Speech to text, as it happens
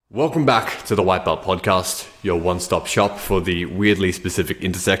Welcome back to the White Belt Podcast, your one-stop shop for the weirdly specific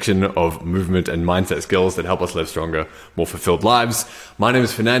intersection of movement and mindset skills that help us live stronger, more fulfilled lives. My name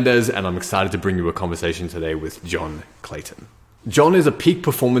is Fernandez, and I'm excited to bring you a conversation today with John Clayton. John is a peak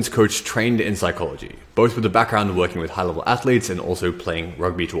performance coach trained in psychology, both with a background working with high-level athletes and also playing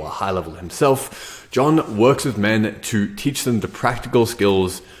rugby to a high level himself. John works with men to teach them the practical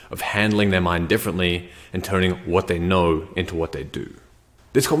skills of handling their mind differently and turning what they know into what they do.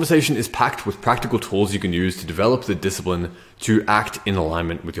 This conversation is packed with practical tools you can use to develop the discipline to act in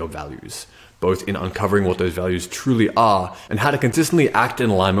alignment with your values, both in uncovering what those values truly are and how to consistently act in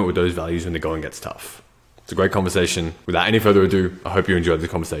alignment with those values when the going gets tough. It's a great conversation. Without any further ado, I hope you enjoyed the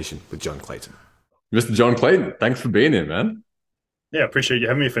conversation with John Clayton. Mr. John Clayton, thanks for being here, man. Yeah, appreciate you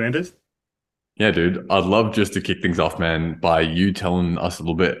having me, Fernandez. Yeah, dude. I'd love just to kick things off, man, by you telling us a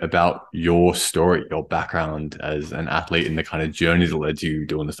little bit about your story, your background as an athlete and the kind of journey that led you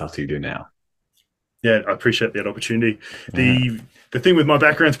doing the stuff that you do now. Yeah, I appreciate that opportunity. The thing with my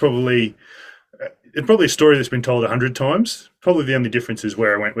background is probably a story that's been told 100 times. Probably the only difference is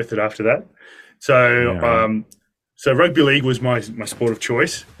where I went with it after that. So rugby league was my sport of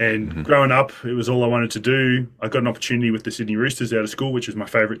choice, and growing up, it was all I wanted to do. I got an opportunity with the Sydney Roosters out of school, which was my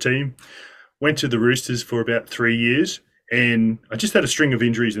favourite team. Went to the Roosters for about 3 years, and I just had a string of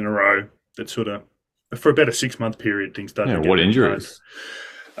injuries in a row that sort of, for about a 6-month period, things started. Yeah, what injuries?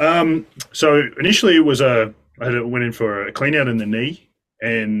 So initially it was I went in for a clean out in the knee,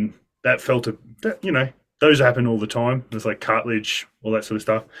 and that those happen all the time. There's like cartilage, all that sort of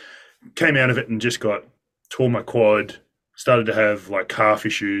stuff. Came out of it and just tore my quad, started to have like calf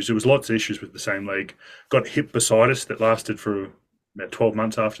issues. There was lots of issues with the same leg. Got hip bursitis that lasted for about 12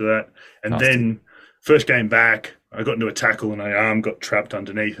 months after that. And then first game back, I got into a tackle and my arm got trapped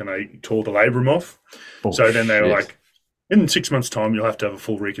underneath and I tore the labrum off. So then they were like, in 6 months' time, you'll have to have a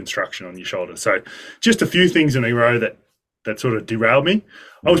full reconstruction on your shoulder. So just a few things in a row that sort of derailed me.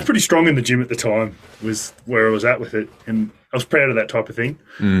 I was pretty strong in the gym at the time, was where I was at with it. And I was proud of that type of thing.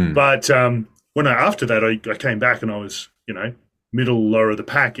 But after that, I came back and I was, middle, lower of the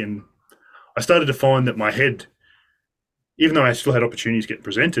pack. And I started to find that my head, even though I still had opportunities get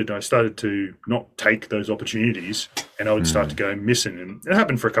presented, I started to not take those opportunities and I would start to go missing. And it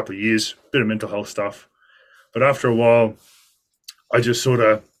happened for a couple of years, a bit of mental health stuff. But after a while, I just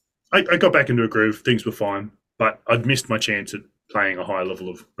I got back into a groove. Things were fine, but I'd missed my chance at playing a high level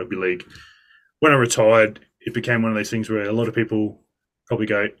of rugby league. When I retired, it became one of those things where a lot of people probably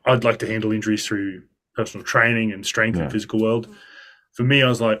go, I'd like to handle injuries through personal training and strength and physical world. For me, I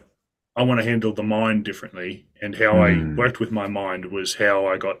was like, I want to handle the mind differently. And how I worked with my mind was how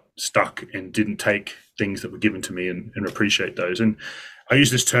I got stuck and didn't take things that were given to me and appreciate those. And I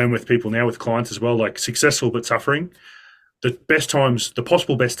use this term with people now, with clients as well, like successful but suffering. The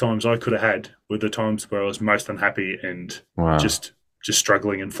possible best times I could have had were the times where I was most unhappy and just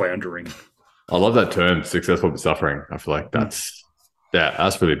struggling and floundering. I love that term, successful but suffering. I feel like that's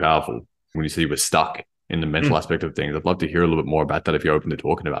really powerful. When you say you were stuck in the mental aspect of things, I'd love to hear a little bit more about that if you're open to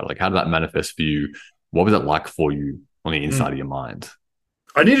talking about it. Like, how did that manifest for you? What was it like for you on the inside of your mind?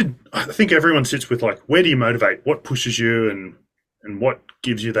 I think everyone sits with like, where do you motivate? What pushes you and what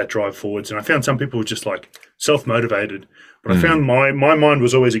gives you that drive forwards? And I found some people were just like self-motivated, but I found my mind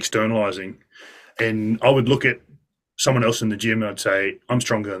was always externalizing, and I would look at someone else in the gym and I'd say, I'm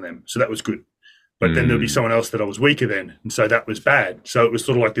stronger than them. So that was good. But then there'd be someone else that I was weaker than, and so that was bad. So it was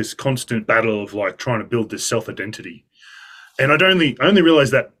sort of like this constant battle of like trying to build this self-identity. And I'd only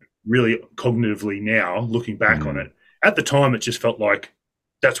realized that really cognitively now, looking back on it. At the time, it just felt like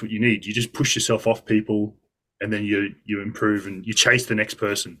that's what you need. You just push yourself off people, and then you improve and you chase the next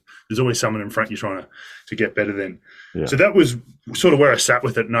person. There's always someone in front you're trying to get better than. Yeah. So that was sort of where I sat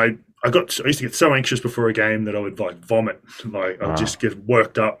with it. And I used to get so anxious before a game that I would like vomit. Like I'd just get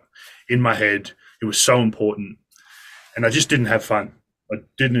worked up in my head. It was so important. And I just didn't have fun. I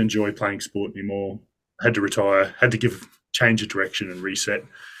didn't enjoy playing sport anymore. I had to retire, had to change of direction and reset.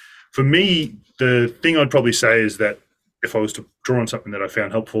 For me, the thing I'd probably say is that if I was to draw on something that I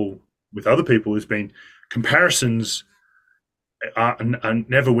found helpful with other people, has been comparisons are a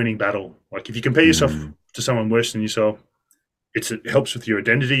never winning battle. Like if you compare yourself to someone worse than yourself, it helps with your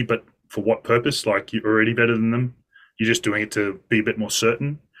identity, but for what purpose? Like you're already better than them. You're just doing it to be a bit more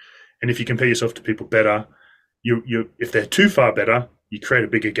certain. And if you compare yourself to people better, if they're too far better, you create a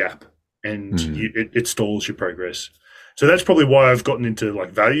bigger gap, and it stalls your progress. So that's probably why I've gotten into like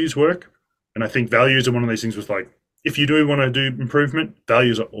values work. And I think values are one of those things with like, if you do want to do improvement,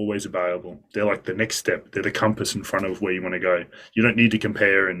 values are always available. They're like the next step. They're the compass in front of where you want to go. You don't need to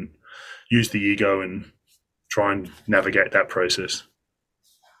compare and use the ego and try and navigate that process.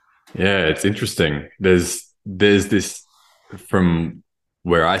 Yeah, it's interesting. There's this from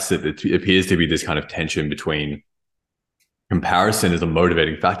where I sit, it appears to be this kind of tension between comparison is a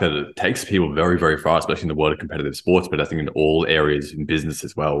motivating factor that takes people very, very far, especially in the world of competitive sports. But I think in all areas in business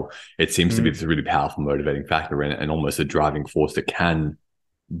as well, it seems to be Mm. this really powerful motivating factor and almost a driving force that can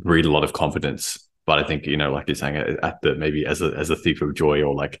breed a lot of confidence. But I think, like you're saying, at the maybe as a thief of joy,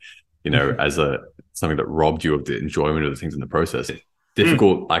 or like, as a something that robbed you of the enjoyment of the things in the process. It's Mm.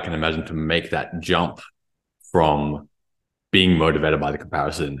 difficult, I can imagine, to make that jump from being motivated by the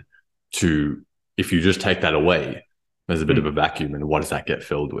comparison to, if you just take that away, there's a bit of Mm. a vacuum. And what does that get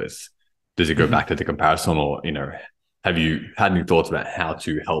filled with? Does it go Mhm. back to the comparison, or, have you had any thoughts about how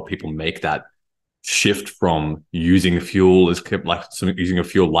to help people make that shift from using fuel as like using a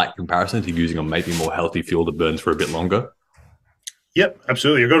fuel like comparison to using a maybe more healthy fuel that burns for a bit longer? Yep,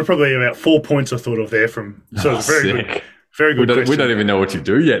 absolutely. I've got probably about 4 points I thought of there from. So Oh, it's a very good, sick. very We good don't, we question. don't even know what you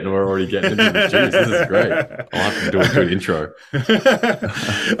do yet, and we're already getting into the juice. This is great. I'll have to do a good intro.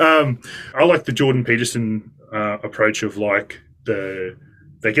 I like the Jordan Peterson approach of like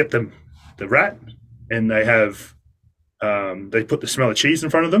they get the rat and they put the smell of cheese in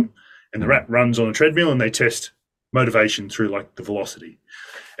front of them, and the rat runs on a treadmill and they test motivation through like the velocity.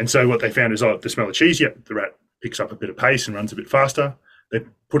 And so what they found is, the smell of cheese, yep, the rat picks up a bit of pace and runs a bit faster. They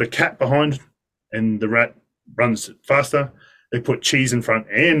put a cat behind and the rat runs faster. They put cheese in front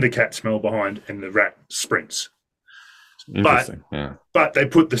and the cat smell behind and the rat sprints. But Interesting. Yeah. but they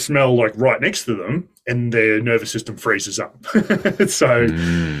put the smell like right next to them and their nervous system freezes up. so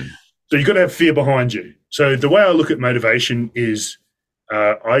Mm. so you've got to have fear behind you. So the way I look at motivation is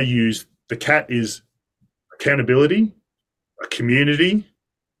I use the cat is accountability, a community,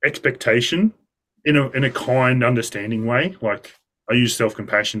 expectation in a kind, understanding way. Like I use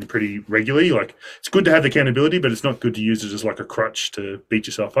self-compassion pretty regularly. Like it's good to have accountability, but it's not good to use it as like a crutch to beat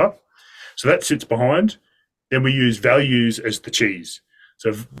yourself up. So that sits behind. Then we use values as the cheese.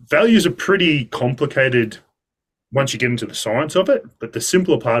 So values are pretty complicated once you get into the science of it, but the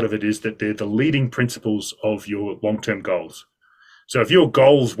simpler part of it is that they're the leading principles of your long-term goals. So if your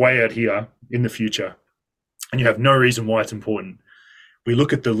goal's way out here in the future and you have no reason why it's important, we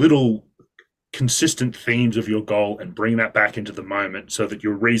look at the little consistent themes of your goal and bring that back into the moment so that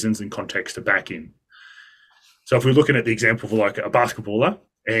your reasons and context are back in. So if we're looking at the example of like a basketballer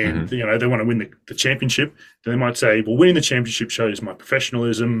and they want to win the championship, then they might say, well, winning the championship shows my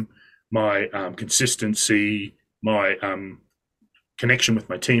professionalism, my consistency, my connection with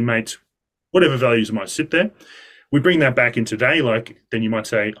my teammates, whatever values might sit there. We bring that back in today. Like then you might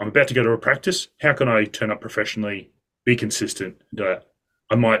say, I'm about to go to a practice. How can I turn up professionally, be consistent?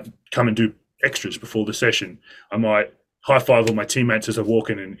 I might come and do extras before the session. I might high five all my teammates as I walk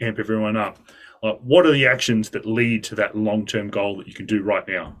in and amp everyone up. What are the actions that lead to that long-term goal that you can do right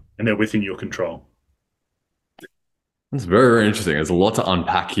now? And they're within your control. That's very, very interesting. There's a lot to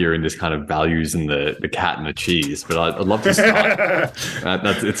unpack here in this kind of values and the cat and the cheese, but I'd love to start.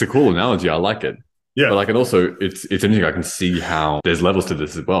 It's a cool analogy. I like it. Yeah. But I can also, it's interesting. I can see how there's levels to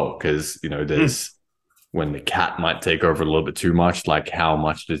this as well. Cause there's when the cat might take over a little bit too much, like how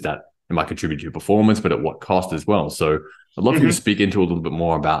much does that, it might contribute to your performance, but at what cost as well. So I'd love for you to speak into a little bit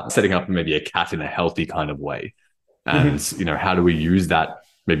more about setting up maybe a cat in a healthy kind of way. And, how do we use that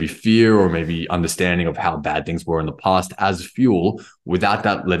maybe fear or maybe understanding of how bad things were in the past as fuel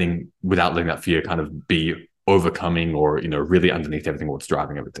without letting that fear kind of be overcoming or, really underneath everything, what's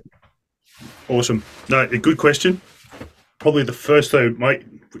driving everything. Awesome. No, a good question. Probably the first, though,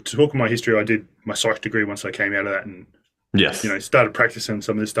 to talk my history, I did my psych degree once I came out of that and, yes, started practicing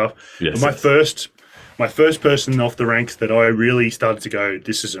some of this stuff. Yes, but my first person off the ranks that I really started to go,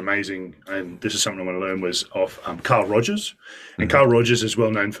 this is amazing, and this is something I want to learn, was off Carl Rogers. And Carl Rogers is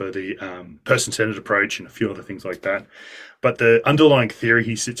well known for the person-centered approach and a few other things like that. But the underlying theory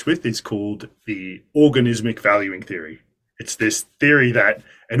he sits with is called the organismic valuing theory. It's this theory that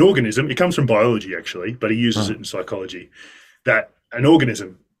an organism, it comes from biology actually, but he uses it in psychology, that an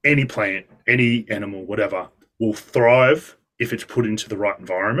organism, any plant, any animal, whatever, will thrive if it's put into the right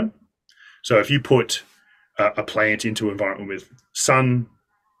environment. So if you put a plant into an environment with sun,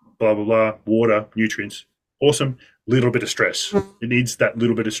 blah, blah, blah, water, nutrients, awesome, little bit of stress. It needs that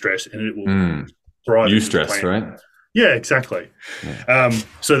little bit of stress and it will thrive. Eustress, right? Yeah, exactly. Yeah.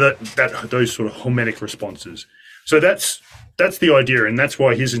 So that those sort of hormetic responses. So that's the idea, and that's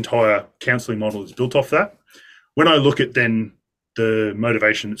why his entire counselling model is built off that. When I look at then the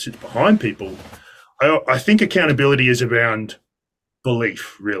motivation that sits behind people, I think accountability is around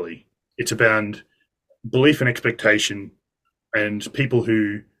belief, really. It's about belief and expectation and people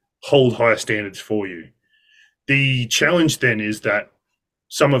who hold higher standards for you. The challenge then is that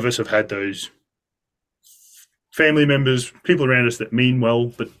some of us have had those family members, people around us that mean well,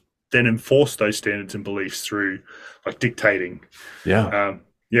 but then enforce those standards and beliefs through like dictating. Yeah.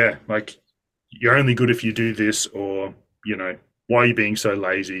 Like you're only good if you do this, or, why are you being so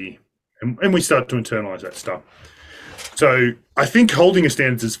lazy? And we start to internalize that stuff. So I think holding a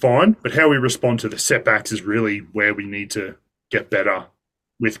standards is fine, but how we respond to the setbacks is really where we need to get better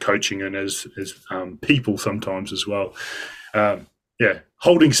with coaching and as people sometimes as well.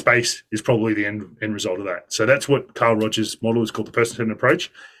 Holding space is probably the end result of that. So that's what Carl Rogers' model is called, the person-centered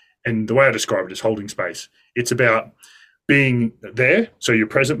approach. And the way I describe it is holding space. It's about being there, so you're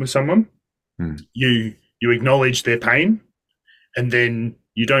present with someone. You acknowledge their pain, and then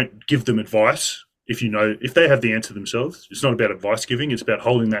you don't give them advice if they have the answer themselves. It's not about advice giving. It's about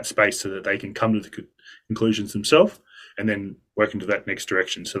holding that space so that they can come to the conclusions themselves, and then work into that next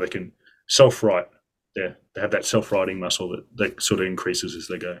direction so they can self-write. They have that self-writing muscle that sort of increases as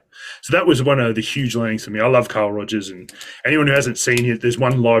they go. So that was one of the huge learnings for me. I love Carl Rogers, and anyone who hasn't seen it, there's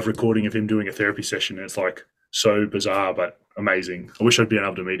one live recording of him doing a therapy session. And it's like so bizarre, but amazing. I wish I'd been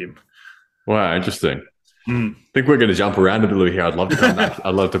able to meet him. Wow, interesting. I think we're going to jump around a little here. I'd love to come back.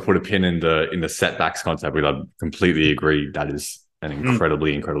 I'd love to put a pin in the setbacks concept, but I completely agree. That is an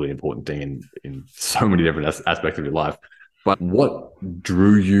incredibly important thing in so many different aspects of your life. But what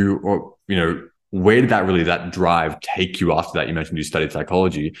drew you, or, where did that drive take you after that? You mentioned you studied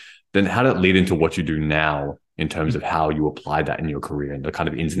psychology. Then how did it lead into what you do now in terms of how you apply that in your career and the kind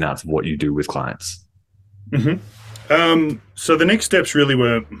of ins and outs of what you do with clients? So the next steps really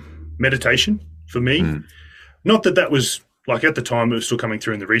were meditation for me. Not that was like, at the time it was still coming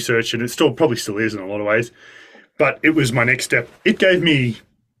through in the research, and it probably still is in a lot of ways, but it was my next step. It gave me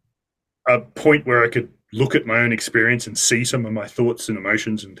a point where I could look at my own experience and see some of my thoughts and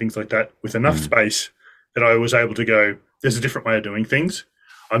emotions and things like that with enough space that I was able to go, there's a different way of doing things.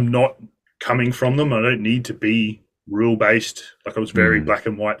 I'm not coming from them. I don't need to be rule-based. Like, I was very black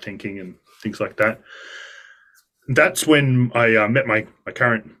and white thinking and things like that. That's when I met my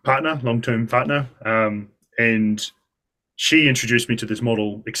current partner, long-term partner, and she introduced me to this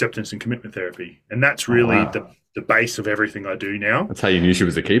model, acceptance and commitment therapy. And that's really the base of everything I do now. That's how you knew she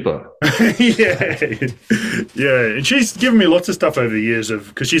was a keeper. Yeah. And she's given me lots of stuff over the years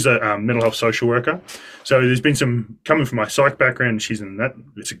because she's a mental health social worker. So there's been some coming from my psych background, and she's in that.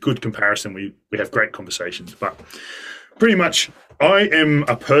 It's a good comparison. We have great conversations, but pretty much I am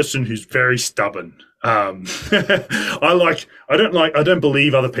a person who's very stubborn. I don't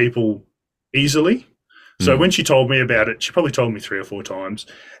believe other people easily. So when she told me about it, she probably told me 3 or 4 times,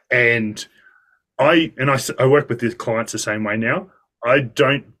 and I work with the clients the same way now. I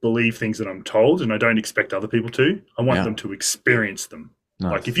don't believe things that I'm told, and I don't expect other people to. I want them to experience them.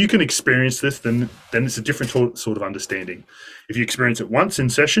 Nice. Like, if you can experience this, then it's a different sort of understanding. If you experience it once in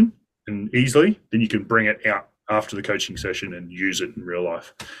session and easily, then you can bring it out after the coaching session and use it in real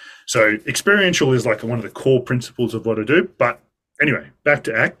life. So experiential is like one of the core principles of what I do. But anyway, back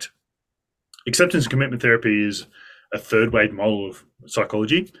to ACT. Acceptance and commitment therapy is a third-wave model of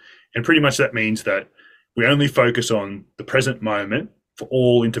psychology. And pretty much that means that we only focus on the present moment for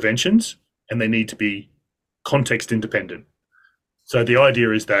all interventions, and they need to be context independent. So the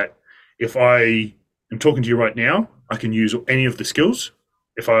idea is that if I am talking to you right now, I can use any of the skills.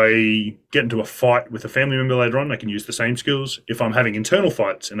 If I get into a fight with a family member later on, I can use the same skills. If I'm having internal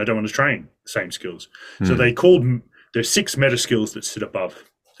fights and I don't want to train, the same skills. So there's 6 meta skills that sit above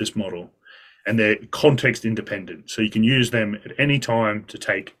this model, and they're context independent. So you can use them at any time to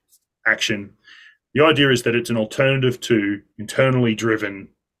take action. The idea is that it's an alternative to internally driven.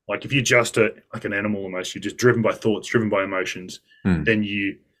 Like, if you're just like an animal almost, you're just driven by thoughts, driven by emotions, then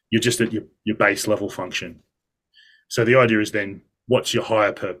you're just at your base level function. So the idea is then, what's your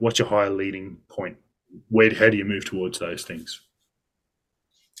higher leading point? How do you move towards those things?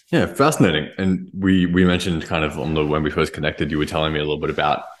 Yeah, fascinating. And we mentioned kind of when we first connected, you were telling me a little bit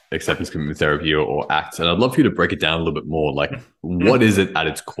about acceptance commitment therapy or ACT. And I'd love for you to break it down a little bit more. Like, what is it at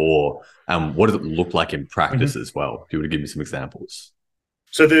its core, and what does it look like in practice as well? If you were to give me some examples.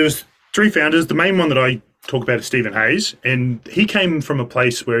 So there's 3 founders. The main one that I talk about is Stephen Hayes, and he came from a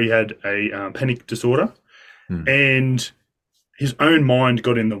place where he had a panic disorder, and his own mind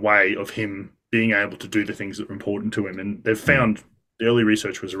got in the way of him being able to do the things that were important to him. And they've found the early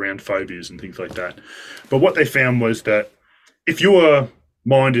research was around phobias and things like that. But what they found was that if your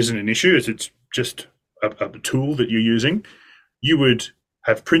mind isn't an issue, it's just a tool that you're using, you would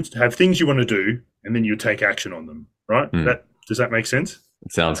have things you want to do, and then you would take action on them, right? Does that make sense?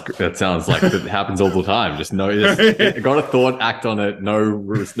 That sounds like it happens all the time. Just got a thought, act on it. No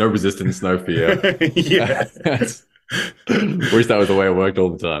resistance, no fear. Yeah. Wish that was the way it worked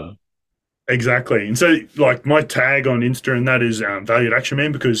all the time. Exactly. And so, like, my tag on Insta and that is Valued Action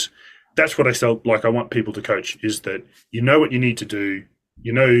Man, because that's what I felt like I want people to coach, is that you know what you need to do,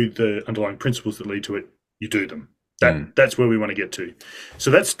 you know the underlying principles that lead to it, you do them. That's where we want to get to.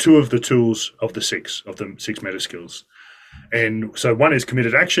 So that's two of the tools of the six meta skills. And so one is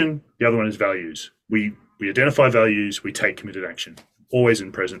committed action, the other one is values. We identify values, we take committed action, always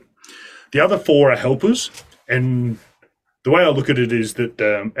in present. The other four are helpers, and the way I look at it is that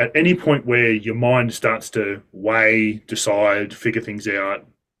at any point where your mind starts to weigh, decide, figure things out,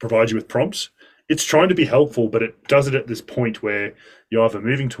 provide you with prompts, it's trying to be helpful, but it does it at this point where you're either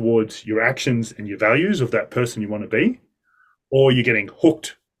moving towards your actions and your values of that person you want to be, or you're getting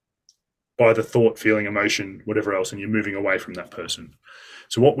hooked by the thought, feeling, emotion, whatever else, and you're moving away from that person.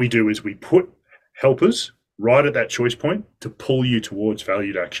 So what we do is we put helpers right at that choice point to pull you towards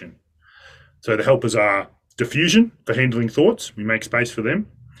valued action. So the helpers are diffusion for handling thoughts. We make space for them.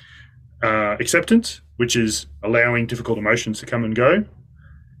 Acceptance, which is allowing difficult emotions to come and go.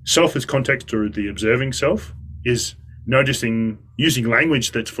 Self as context, or the observing self, is noticing, using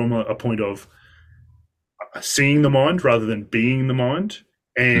language that's from a point of seeing the mind rather than being the mind.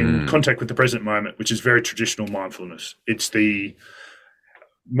 And contact with the present moment, which is very traditional mindfulness. It's the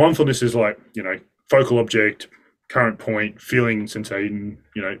mindfulness is like, focal object, current point, feeling, sensation,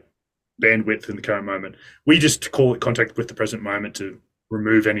 bandwidth in the current moment. We just call it contact with the present moment to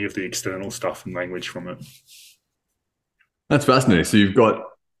remove any of the external stuff and language from it. That's fascinating. So you've got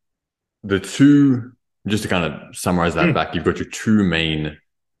the two, just to kind of summarize that back, you've got your two main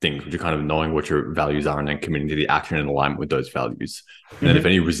things, which are kind of knowing what your values are and then committing to the action in alignment with those values. And then if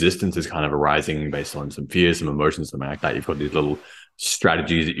any resistance is kind of arising based on some fears, some emotions, something like that, you've got these little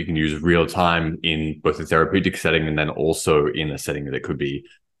strategies that you can use real time in both a therapeutic setting and then also in a setting that could be,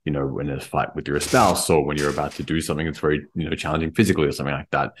 in a fight with your spouse, or when you're about to do something that's very, challenging physically or something like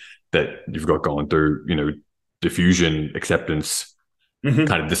that, that you've got going through, diffusion, acceptance,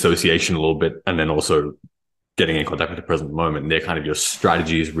 kind of dissociation a little bit, and then also getting in contact with the present moment. And they're kind of your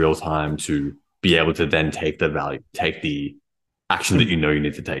strategies real time to be able to then take the action that you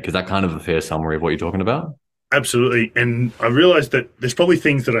need to take. Is that kind of a fair summary of what you're talking about? Absolutely. And I realized that there's probably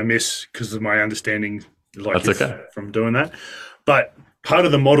things that I miss because of my understanding, from doing that. But part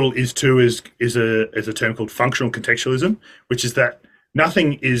of the model is a term called functional contextualism, which is that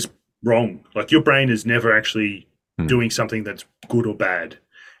nothing is wrong. Like, your brain is never actually doing something that's good or bad.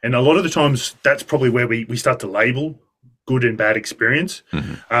 And a lot of the times that's probably where we start to label good and bad experience.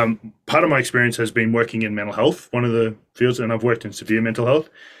 Part of my experience has been working in mental health, one of the fields, and I've worked in severe mental health.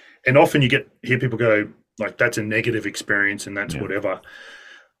 And often you hear people go, like, that's a negative experience and that's whatever.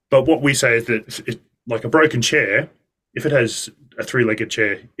 But what we say is that it's like a broken chair. If it has a three-legged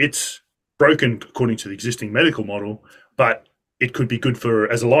chair, it's broken according to the existing medical model, but it could be good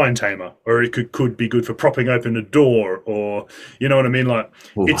as a lion tamer, or it could be good for propping open a door, or, you know what I mean? Like,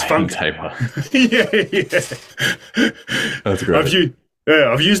 it's fun. Tamer. Yeah. That's great.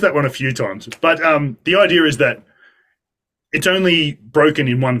 I've used that one a few times. But the idea is that it's only broken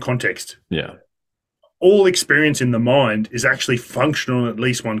in one context. Yeah. All experience in the mind is actually functional in at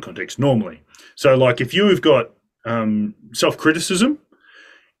least one context normally. So, like, if you've got self-criticism,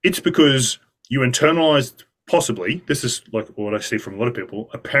 it's because you internalized, possibly, this is like what I see from a lot of people,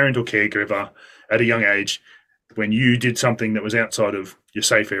 a parent or caregiver at a young age, when you did something that was outside of your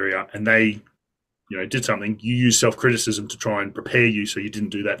safe area and they, did something, you use self-criticism to try and prepare you so you didn't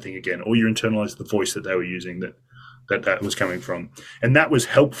do that thing again, or you internalized the voice that they were using that was coming from. And that was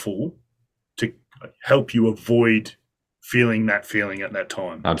helpful to help you avoid feeling that feeling at that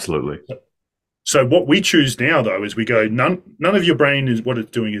time. Absolutely. So what we choose now, though, is we go, none of your brain is what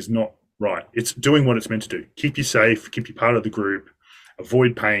it's doing is not right. It's doing what it's meant to do. Keep you safe, keep you part of the group,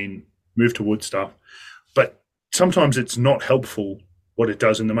 avoid pain, move towards stuff. But sometimes it's not helpful what it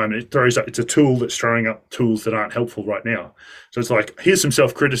does in the moment. It's a tool that's throwing up tools that aren't helpful right now. So it's like, here's some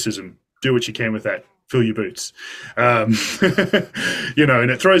self-criticism. Do what you can with that. Fill your boots. And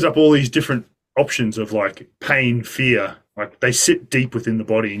it throws up all these different options of, like, pain, fear. Like, they sit deep within the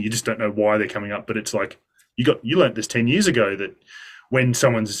body and you just don't know why they're coming up. But it's like, you learned this 10 years ago that when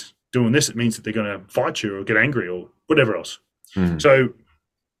someone's doing this, it means that they're going to fight you or get angry or whatever else. So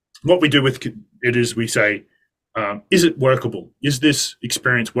what we do with it is we say, is it workable? Is this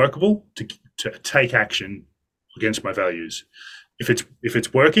experience workable to take action against my values? If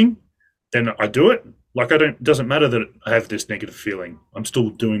it's working, then I do it. Like, it doesn't matter that I have this negative feeling. I'm still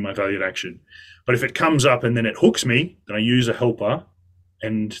doing my valued action. But if it comes up and then it hooks me, then I use a helper,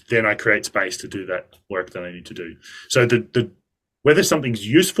 and then I create space to do that work that I need to do. So whether something's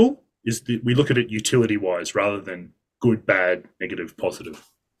useful we look at it utility wise rather than good, bad, negative, positive.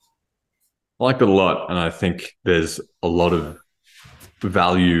 I like that a lot, and I think there's a lot of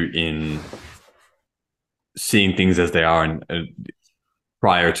value in seeing things as they are and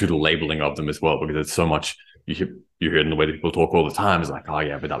prior to the labeling of them as well, because it's so much you hear in the way that people talk all the time. It's like, oh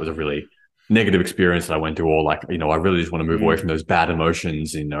yeah, but that was a really negative experience that I went through, or like, I really just want to move away from those bad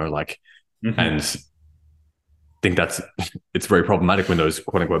emotions, like, and think it's very problematic when those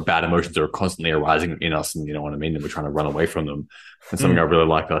quote unquote bad emotions are constantly arising in us, and you know what I mean, and we're trying to run away from them. And something I really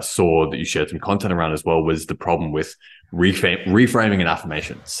like, I saw that you shared some content around as well, was the problem with reframing and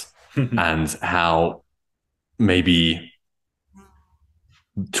affirmations and how maybe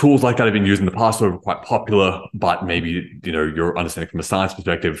tools like that have been used in the past, were quite popular, but maybe, you're understanding from a science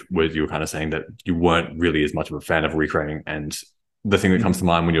perspective, where you were kind of saying that you weren't really as much of a fan of reframing. And the thing that comes to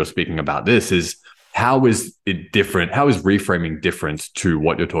mind when you're speaking about this is, how is it different? How is reframing different to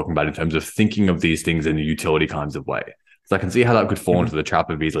what you're talking about in terms of thinking of these things in a utility kinds of way? So I can see how that could fall into the trap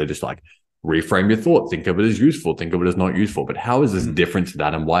of easily just like reframe your thought, think of it as useful, think of it as not useful. But how is this different to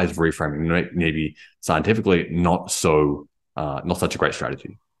that? And why is reframing maybe scientifically not such a great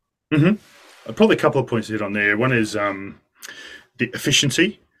strategy? Probably a couple of points to hit on there. One is the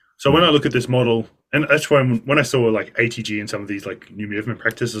efficiency. So when I look at this model, and that's when I saw like ATG and some of these like new movement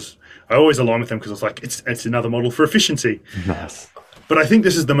practices, I always align with them because I was like, it's another model for efficiency. Nice. But I think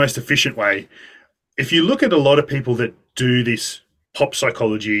this is the most efficient way. If you look at a lot of people that do this pop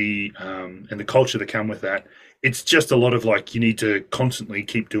psychology and the culture that come with that, it's just a lot of like, you need to constantly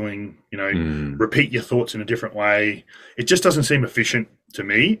keep doing, repeat your thoughts in a different way. It just doesn't seem efficient to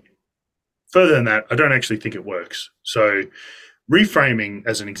me. Further than that, I don't actually think it works. So reframing,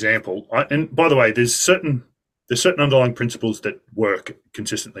 as an example, and by the way, there's certain underlying principles that work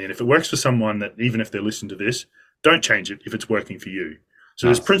consistently. And if it works for someone, that even if they're listening to this, don't change it if it's working for you. So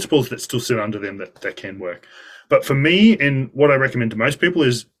there's principles that still sit under them that can work. But for me, and what I recommend to most people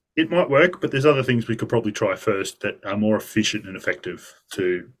is, it might work, but there's other things we could probably try first that are more efficient and effective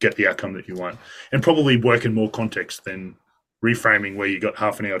to get the outcome that you want, and probably work in more context than reframing, where you got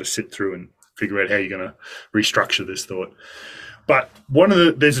half an hour to sit through and figure out how you're going to restructure this thought. But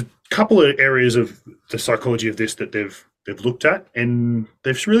there's a couple of areas of the psychology of this that they've looked at, and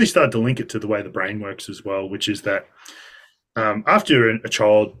they've really started to link it to the way the brain works as well, which is that after a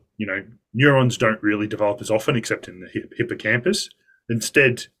child, neurons don't really develop as often, except in the hippocampus.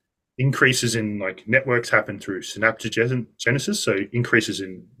 Instead, increases in like networks happen through synaptogenesis, so increases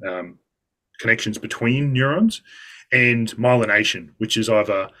in connections between neurons, and myelination, which is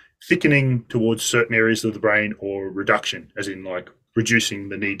either thickening towards certain areas of the brain or reduction, as in like reducing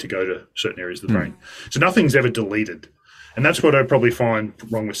the need to go to certain areas of the brain. So nothing's ever deleted. And that's what I probably find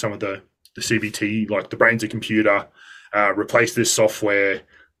wrong with some of the CBT, like the brain's a computer, replace this software,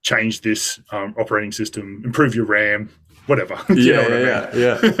 change this operating system, improve your RAM, whatever.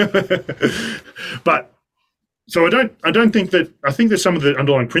 Yeah. But so I don't think that, I think there's some of the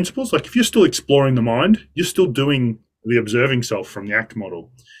underlying principles, like if you're still exploring the mind, you're still doing the observing self from the ACT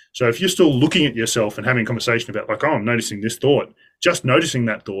model. So if you're still looking at yourself and having a conversation about like, I'm noticing this thought, just noticing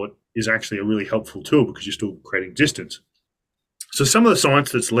that thought is actually a really helpful tool, because you're still creating distance. So some of the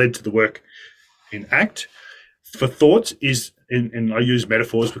science that's led to the work in ACT for thoughts is, and I use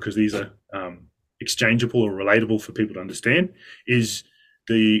metaphors because these are exchangeable or relatable for people to understand, is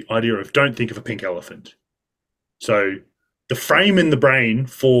the idea of don't think of a pink elephant. So the frame in the brain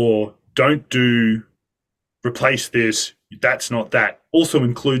for don't do, replace this, that's not that, also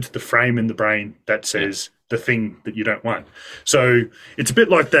includes the frame in the brain that says the thing that you don't want. So it's a bit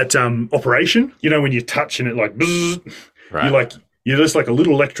like that operation, when you touch and it like, bzzz, right. You're just like a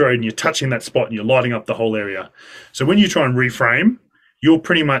little electrode and you're touching that spot and you're lighting up the whole area. So when you try and reframe, you're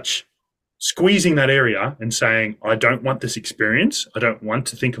pretty much squeezing that area and saying, I don't want this experience. I don't want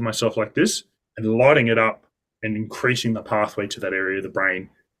to think of myself like this, and lighting it up and increasing the pathway to that area of the brain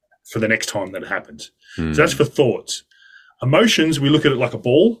for the next time that it happens. So that's for thoughts. Emotions, we look at it like a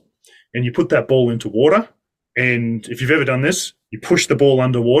ball, and you put that ball into water. And if you've ever done this, you push the ball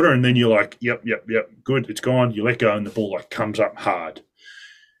underwater and then you're like, yep, good, it's gone. You let go and the ball like comes up hard.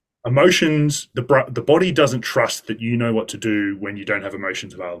 Emotions, the body doesn't trust that you know what to do when you don't have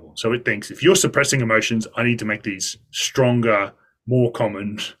emotions available. So it thinks, if you're suppressing emotions, I need to make these stronger, more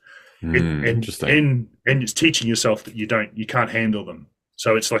common. Interesting. And it's teaching yourself that you can't handle them.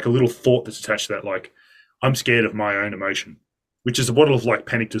 So it's like a little thought that's attached to that, like, I'm scared of my own emotion, which is what a lot of like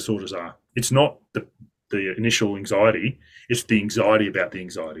panic disorders are. It's not the initial anxiety, it's the anxiety about the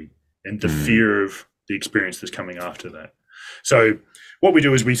anxiety and the fear of the experience that's coming after that. So what we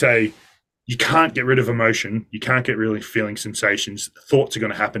do is we say, you can't get rid of emotion, you can't get really feeling sensations, thoughts are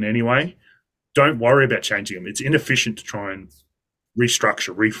going to happen anyway. don't worry about changing them. It's inefficient to try and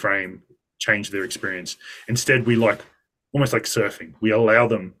restructure, reframe, change their experience. Instead, we almost like surfing. We allow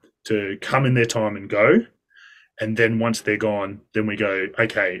them to come in their time and go. And then once they're gone, then we go,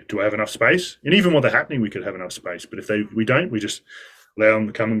 okay, do I have enough space? And even while they're happening, we could have enough space. But if we don't, we just allow them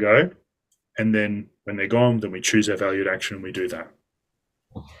to come and go. And then when they're gone, then we choose our valued action and we do that.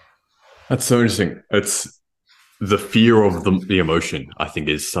 That's so interesting. It's the fear of the emotion, I think,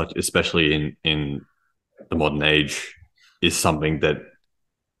 is such, especially in the modern age, is something that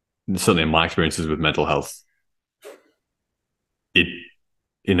certainly in my experiences with mental health,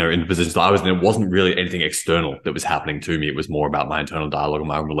 in the positions that I was in, it wasn't really anything external that was happening to me. It was more about my internal dialogue and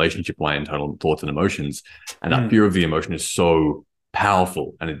my own relationship, my internal thoughts and emotions. And that fear of the emotion is so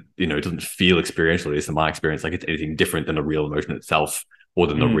powerful, and it doesn't feel experiential, at least in my experience, like it's anything different than a real emotion itself, or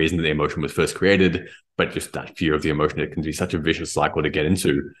than the reason that the emotion was first created. But just that fear of the emotion, it can be such a vicious cycle to get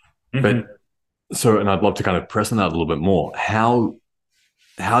into. But and I'd love to kind of press on that a little bit more. How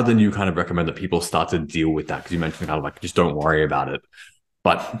then you kind of recommend that people start to deal with that? Because you mentioned kind of like, just don't worry about it.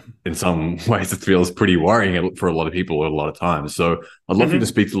 But in some ways, it feels pretty worrying for a lot of people at a lot of times. So I'd love you to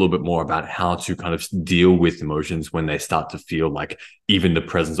speak a little bit more about how to kind of deal with emotions when they start to feel like even the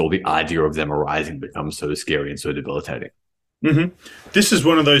presence or the idea of them arising becomes so scary and so debilitating. This is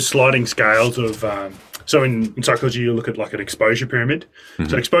one of those sliding scales of, so in psychology, you look at like an exposure pyramid.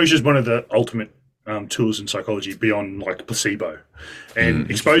 So exposure is one of the ultimate tools in psychology beyond like placebo.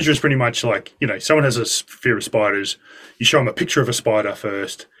 And exposure is pretty much like, someone has a fear of spiders. You show them a picture of a spider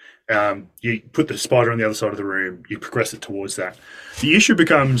first. You put the spider on the other side of the room. You progress it towards that. The issue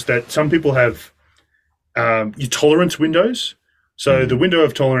becomes that some people have your tolerance windows. So the window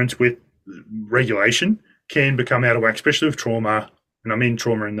of tolerance with regulation can become out of whack, especially with trauma. And I mean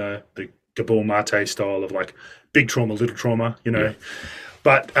trauma in the Gabor Mate style of like big trauma, little trauma, Yeah.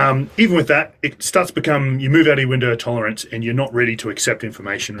 But even with that, it starts to become, you move out of your window of tolerance and you're not ready to accept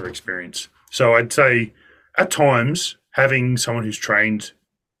information or experience. So I'd say at times having someone who's trained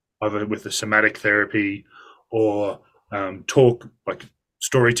either with the somatic therapy or talk, like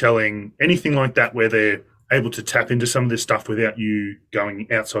storytelling, anything like that, where they're able to tap into some of this stuff without you going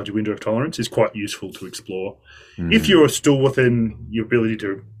outside your window of tolerance is quite useful to explore. If you're still within your ability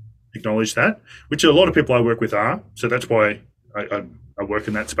to acknowledge that, which a lot of people I work with are, so that's why I work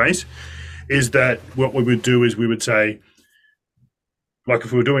in that space, is that what we would do is we would say, like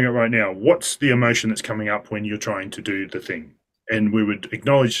if we were doing it right now, what's the emotion that's coming up when you're trying to do the thing? And we would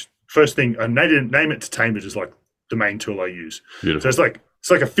acknowledge, first thing, name it to tame it is like the main tool I use. Beautiful. So it's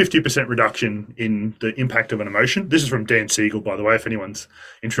like a 50% reduction in the impact of an emotion. This is from Dan Siegel, by the way, if anyone's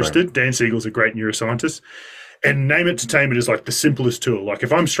interested. Right. Dan Siegel's a great neuroscientist. And name it to tame it is like the simplest tool. Like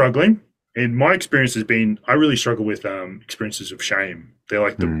if I'm struggling, and my experience has been, I really struggle with experiences of shame. They're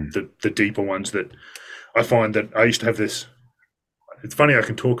like the deeper ones that I find that I used to have this. It's funny I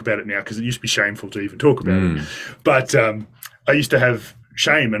can talk about it now because it used to be shameful to even talk about it. But I used to have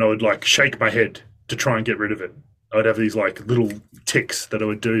shame and I would like shake my head to try and get rid of it. I'd have these like little tics that I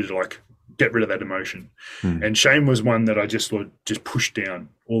would do to like get rid of that emotion. And shame was one that I just would just push down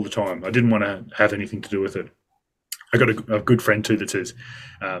all the time. I didn't want to have anything to do with it. I got a good friend too that says,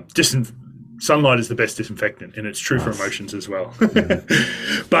 sunlight is the best disinfectant, and it's true for emotions as well.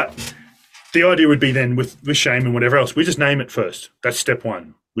 But the idea would be then with shame and whatever else, we just name it first. That's step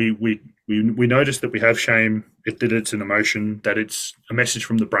one. We notice that we have shame, that it's an emotion, that it's a message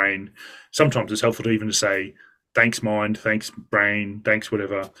from the brain. Sometimes it's helpful to even to say, thanks mind, thanks brain, thanks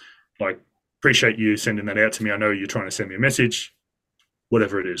whatever. Like, appreciate you sending that out to me. I know you're trying to send me a message,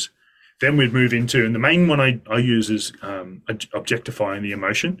 whatever it is. Then we'd move into, and the main one I use is objectifying the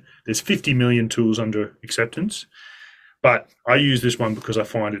emotion. There's 50 million tools under acceptance, but I use this one because I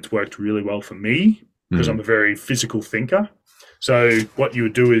find it's worked really well for me because I'm a very physical thinker. So what you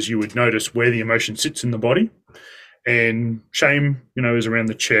would do is you would notice where the emotion sits in the body, and shame, is around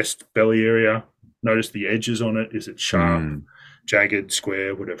the chest, belly area. Notice the edges on it. Is it sharp, jagged,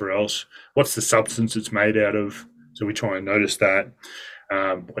 square, whatever else? What's the substance it's made out of? So we try and notice that.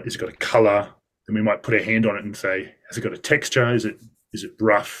 Has it got a color? Then we might put a hand on it and say, has it got a texture? Is it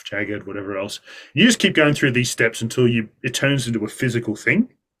rough, jagged, whatever else? You just keep going through these steps until it turns into a physical thing.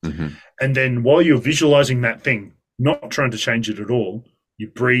 And then while you're visualizing that thing, not trying to change it at all, you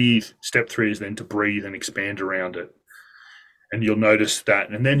breathe. Step 3 is then to breathe and expand around it. And you'll notice that.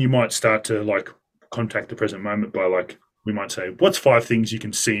 And then you might start to like contact the present moment by like, we might say, what's 5 things you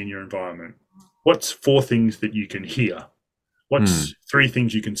can see in your environment? What's 4 things that you can hear? What's 3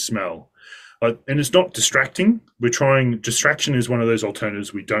 things you can smell? And it's not distracting. Distraction is one of those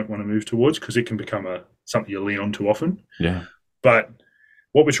alternatives we don't want to move towards because it can become something you lean on too often. Yeah. But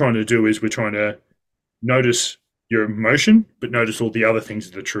what we're trying to do is we're trying to notice your emotion, but notice all the other things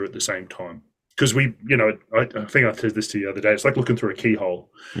that are true at the same time. Because I think I said this to you the other day. It's like looking through a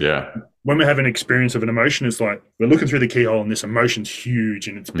keyhole. Yeah. When we have an experience of an emotion, it's like we're looking through the keyhole and this emotion's huge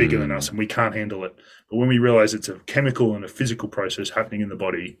and it's bigger than us and we can't handle it. But when we realize it's a chemical and a physical process happening in the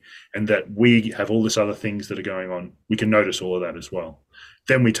body and that we have all this other things that are going on, we can notice all of that as well.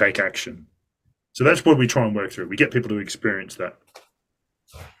 Then we take action. So that's what we try and work through. We get people to experience that.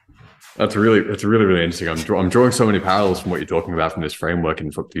 That's really interesting. I'm drawing so many parallels from what you're talking about from this framework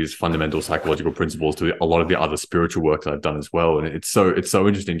and from these fundamental psychological principles to a lot of the other spiritual work that I've done as well. And it's so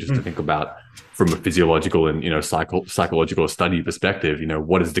interesting just to think about from a physiological and psychological study perspective.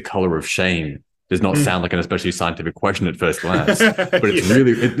 What is the color of shame? Does not sound like an especially scientific question at first glance, but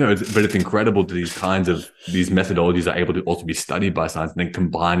it's it's incredible that these methodologies are able to also be studied by science and then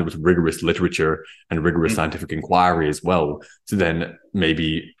combined with rigorous literature and rigorous scientific inquiry as well, to then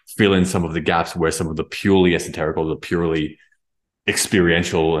maybe fill in some of the gaps where some of the purely esoteric or the purely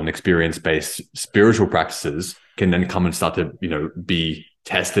experiential and experience-based spiritual practices can then come and start to, be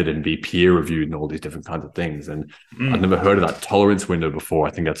tested and be peer reviewed and all these different kinds of things. And I've never heard of that tolerance window before.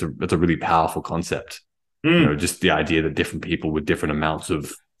 I think that's a really powerful concept. Just the idea that different people with different amounts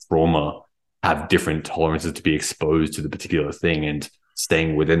of trauma have different tolerances to be exposed to the particular thing, and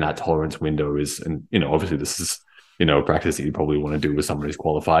staying within that tolerance window obviously this is, a practice that you probably want to do with someone who's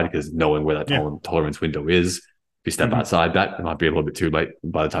qualified, because knowing where that tolerance window is, if you step outside that, it might be a little bit too late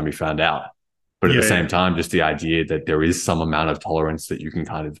by the time you found out. But at the same time, just the idea that there is some amount of tolerance that you can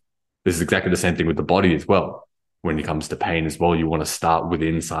this is exactly the same thing with the body as well. When it comes to pain as well, you want to start with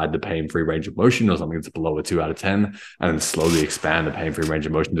inside the pain-free range of motion, or something that's below a 2 out of 10, and then slowly expand the pain-free range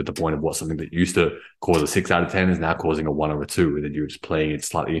of motion to the point of what something that used to cause a 6 out of 10 is now causing a 1 or a 2, and then you're just playing it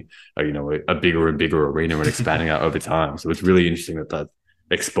slightly, a bigger and bigger arena and expanding out over time. So it's really interesting that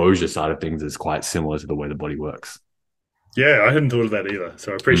exposure side of things is quite similar to the way the body works. Yeah, I hadn't thought of that either.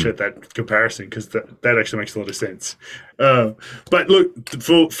 So I appreciate that comparison, because that actually makes a lot of sense. But look,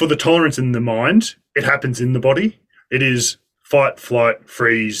 for the tolerance in the mind, it happens in the body. It is fight, flight,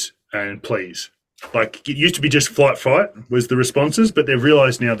 freeze, and please. Like, it used to be just flight, fight was the responses, but they've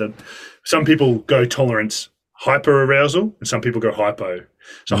realized now that some people go tolerance hyper-arousal and some people go hypo.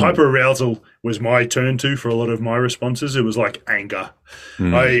 So hyper-arousal was my turn to for a lot of my responses. It was like anger.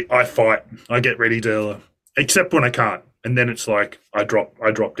 I fight. I get ready to, except when I can't. And then it's like I drop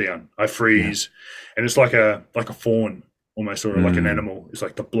down, I freeze, and it's like a fawn almost, or like an animal. It's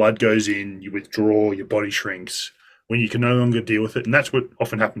like the blood goes in, you withdraw, your body shrinks when you can no longer deal with it. And that's what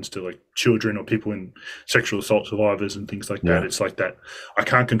often happens to like children or people in sexual assault survivors and things like that. It's like that. I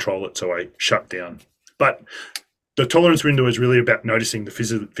can't control it, so I shut down. But the tolerance window is really about noticing the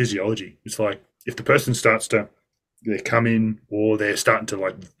physiology. It's like if the person starts to, they come in, or they're starting to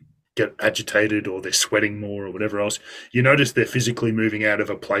like get agitated, or they're sweating more, or whatever else, you notice they're physically moving out of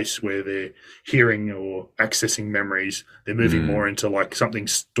a place where they're hearing or accessing memories. They're moving more into like something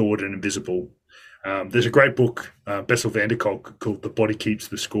stored and invisible. There's a great book, Bessel van der Kolk, called The Body Keeps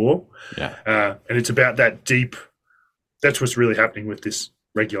the Score. And it's about that deep, that's what's really happening with this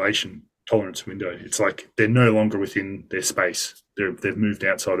regulation tolerance window. It's like they're no longer within their space. They've moved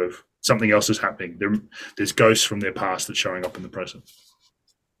outside of, something else is happening. There's ghosts from their past that's showing up in the present.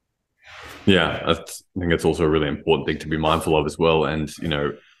 Yeah, I think it's also a really important thing to be mindful of as well. And,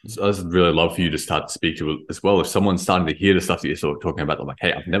 I'd really love for you to start to speak to it as well. If someone's starting to hear the stuff that you're sort of talking about, they're like,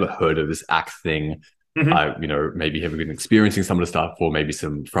 hey, I've never heard of this ACT thing. I, maybe haven't been experiencing some of the stuff, or maybe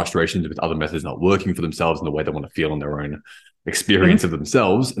some frustrations with other methods not working for themselves in the way they want to feel in their own experience of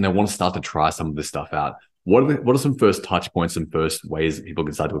themselves. And they want to start to try some of this stuff out. What are some first touch points and first ways that people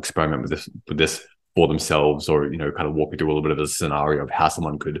can start to experiment with this for themselves, or, kind of walk me through a little bit of a scenario of how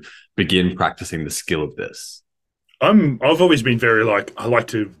someone could begin practicing the skill of this? I've always been very I like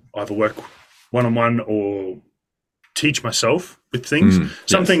to either work one-on-one or teach myself with things.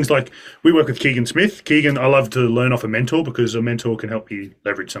 Some things, like we work with Keegan Smith. Keegan, I love to learn off a mentor, because a mentor can help you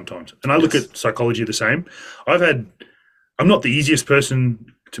leverage sometimes. And I look at psychology the same. I'm not the easiest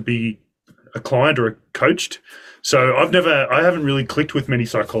person to be a client or a coached. So I haven't really clicked with many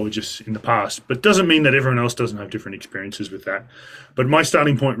psychologists in the past, but doesn't mean that everyone else doesn't have different experiences with that. But my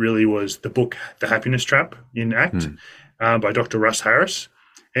starting point really was the book, The Happiness Trap in ACT, by Dr. Russ Harris.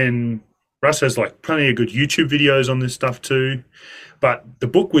 And Russ has like plenty of good YouTube videos on this stuff too. But the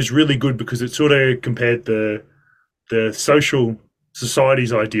book was really good because it sort of compared the social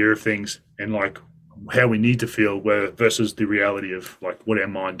society's idea of things and like how we need to feel versus the reality of like what our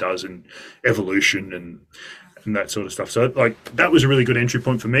mind does and evolution and that sort of stuff. So like that was a really good entry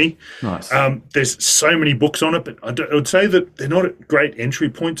point for me. Nice. There's so many books on it, but I would say that they're not great entry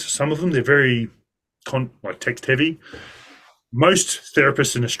points. Some of them, they're very like text heavy. Most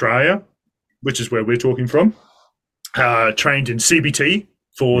therapists in Australia, which is where we're talking from, are trained in CBT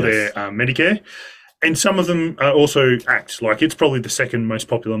for their Medicare. And some of them also ACT. Like it's probably the second most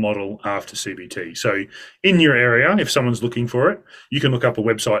popular model after CBT. So in your area, if someone's looking for it, you can look up a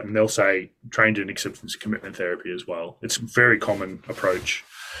website and they'll say trained in acceptance and commitment therapy as well. It's a very common approach.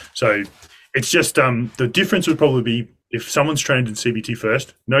 So it's just the difference would probably be if someone's trained in CBT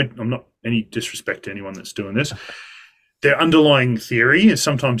first. No, I'm not any disrespect to anyone that's doing this. Their underlying theory is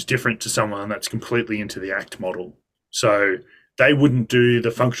sometimes different to someone that's completely into the ACT model. So they wouldn't do the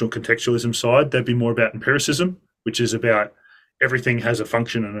functional contextualism side. They'd be more about empiricism, which is about everything has a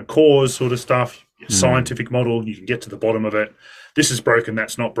function and a cause sort of stuff. Scientific model, you can get to the bottom of it. This is broken,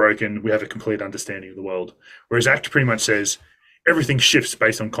 that's not broken. We have a complete understanding of the world. Whereas ACT pretty much says everything shifts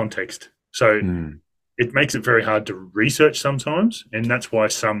based on context. So it makes it very hard to research sometimes. And that's why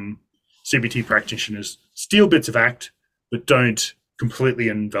some CBT practitioners steal bits of ACT, but don't completely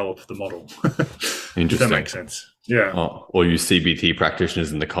envelop the model. Interesting. If that makes sense. Yeah. Oh, all you CBT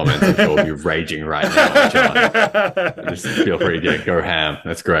practitioners in the comments, I'm sure you're raging right now, John. Just feel free to go ham.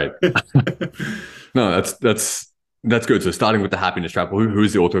 That's great. No, that's good. So starting with the happiness trap, who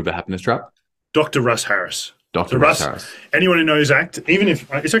is the author of the happiness trap? Dr. Russ Harris. Dr. Russ Harris. Anyone who knows ACT, even if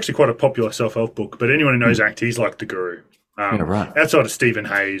it's actually quite a popular self-help book, but anyone who knows ACT, he's like the guru. Right. Outside of Stephen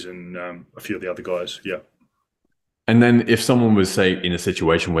Hayes and a few of the other guys. Yeah. And then if someone was, say, in a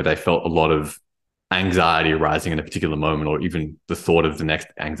situation where they felt a lot of anxiety arising in a particular moment, or even the thought of the next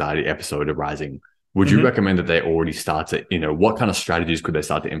anxiety episode arising, would you recommend that they already start to, what kind of strategies could they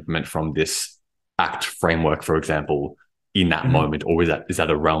start to implement from this ACT framework, for example, in that moment? Or is that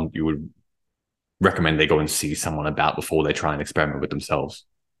a realm you would recommend they go and see someone about before they try and experiment with themselves?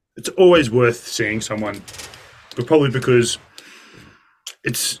 It's always worth seeing someone, but probably because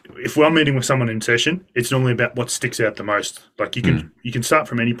if we're meeting with someone in session, it's normally about what sticks out the most. Like you can start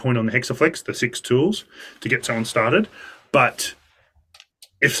from any point on the Hexaflex, the 6 tools to get someone started. But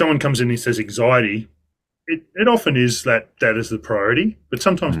if someone comes in and says anxiety, it often is that is the priority. But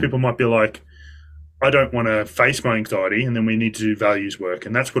sometimes people might be like, I don't want to face my anxiety, and then we need to do values work.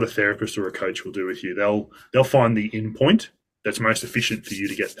 And that's what a therapist or a coach will do with you. They'll find the end point that's most efficient for you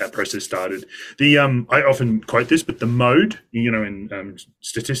to get that process started. I often quote this, but the mode, in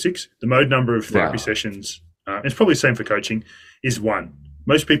statistics, the mode number of therapy sessions, it's probably the same for coaching, is 1.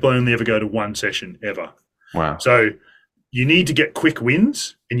 Most people only ever go to 1 session ever. Wow. So you need to get quick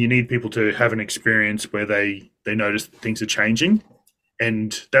wins, and you need people to have an experience where they notice that things are changing.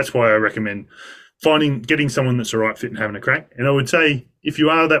 And that's why I recommend getting someone that's a right fit and having a crack. And I would say, if you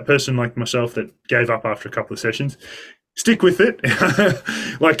are that person like myself that gave up after a couple of sessions, stick with it.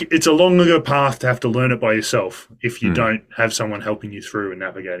 Like it's a longer path to have to learn it by yourself if you don't have someone helping you through and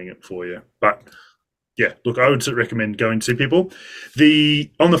navigating it for you. But yeah, look, I would recommend going to see people.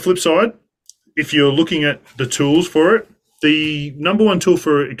 On the flip side, if you're looking at the tools for it, the number one tool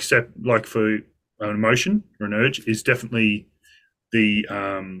for an emotion or an urge is definitely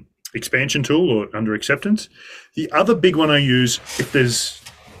the expansion tool or under acceptance. The other big one I use if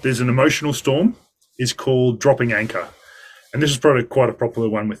there's an emotional storm is called dropping anchor. And this is probably quite a popular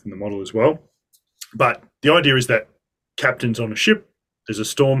one within the model as well. But the idea is that captain's on a ship, there's a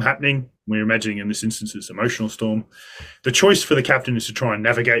storm happening. We're imagining in this instance it's an emotional storm. The choice for the captain is to try and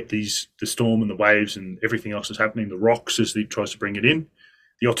navigate the storm and the waves and everything else that's happening, the rocks as he tries to bring it in.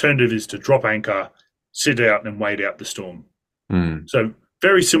 The alternative is to drop anchor, sit out and wait out the storm. So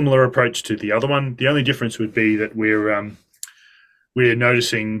very similar approach to the other one. The only difference would be that we're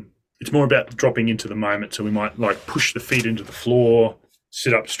noticing it's more about dropping into the moment. So we might push the feet into the floor,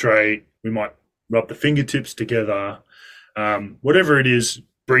 sit up straight. We might rub the fingertips together. Whatever it is,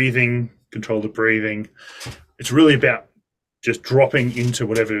 breathing, control the breathing. It's really about just dropping into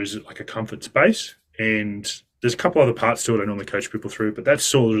whatever is like a comfort space. And there's a couple other parts to it I normally coach people through, but that's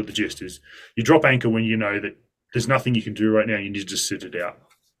sort of the gist is you drop anchor when you know that there's nothing you can do right now. You need to just sit it out.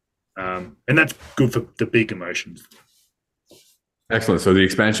 And that's good for the big emotions. Excellent. So the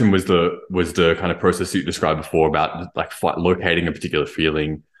expansion was the kind of process you described before about locating a particular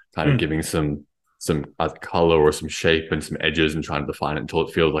feeling, kind of giving some some color or some shape and some edges and trying to define it until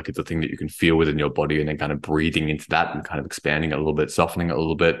it feels like it's a thing that you can feel within your body, and then kind of breathing into that and kind of expanding it a little bit, softening it a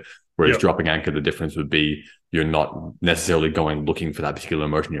little bit. Whereas dropping anchor, the difference would be you're not necessarily going looking for that particular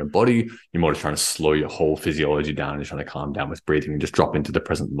emotion in your body. You're more just trying to slow your whole physiology down and trying to calm down with breathing and just drop into the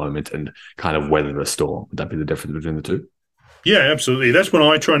present moment and kind of weather the storm. Would that be the difference between the two? Yeah, absolutely. That's when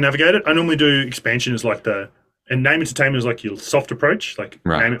I try and navigate it. I normally do expansion as like and name entertainment is like your soft approach, like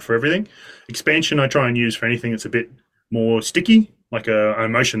name it for everything. Expansion I try and use for anything that's a bit more sticky, like an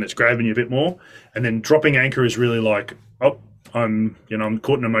emotion that's grabbing you a bit more. And then dropping anchor is really like, I'm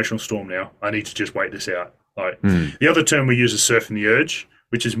caught in an emotional storm now. I need to just wait this out. Like the other term we use is surfing the urge,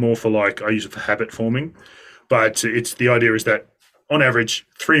 which is more for like, I use it for habit forming. But it's the idea is that on average,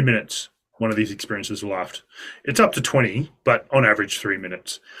 3 minutes, one of these experiences will last. It's up to 20, but on average, 3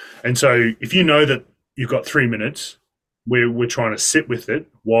 minutes. And so if you know that you've got 3 minutes, we're trying to sit with it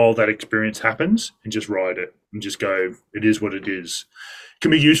while that experience happens and just ride it and just go, it is what it is. It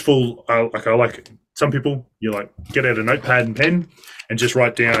can be useful. I like some people, you like get out a notepad and pen and just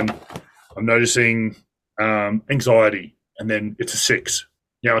write down, I'm noticing anxiety, and then it's a 6.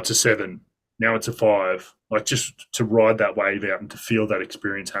 Now it's a 7. Now it's a 5. Like just to ride that wave out and to feel that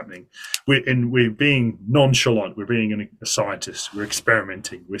experience happening. We're being nonchalant. We're being a scientist. We're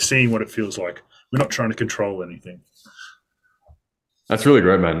experimenting. We're seeing what it feels like. We're not trying to control anything. That's really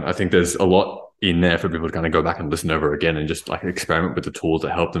great, man. I think there's a lot in there for people to kind of go back and listen over again and just like experiment with the tools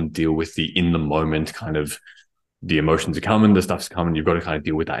that help them deal with the in the moment kind of the emotions are coming, the stuff's coming. You've got to kind of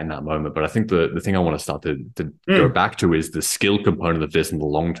deal with that in that moment. But I think the thing I want to start to go back to is the skill component of this and the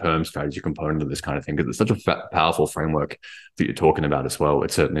long-term strategy component of this kind of thing, because it's such a powerful framework that you're talking about as well.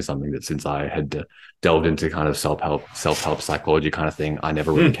 It's certainly something that since I had delved into kind of self-help psychology kind of thing, I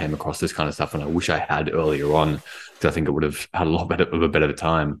never really came across this kind of stuff. And I wish I had earlier on, because I think it would have had a lot better of a better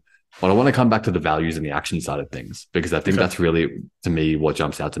time. But I want to come back to the values and the action side of things, because I think that's really, to me, what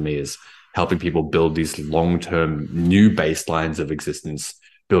jumps out to me is helping people build these long-term new baselines of existence,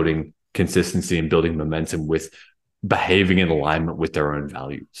 building consistency and building momentum with behaving in alignment with their own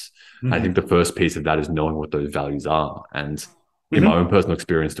values. I think the first piece of that is knowing what those values are. And in my own personal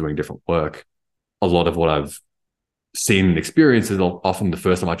experience doing different work, a lot of what I've seen and experienced is often the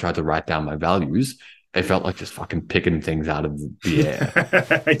first time I tried to write down my values, it felt like just fucking picking things out of the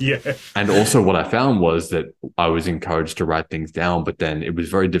air. Yeah. And also what I found was that I was encouraged to write things down, but then it was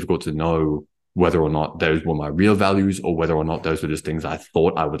very difficult to know whether or not those were my real values or whether or not those were just things I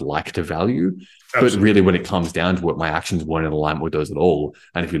thought I would like to value. Absolutely. But really when it comes down to it, my actions weren't in alignment with those at all.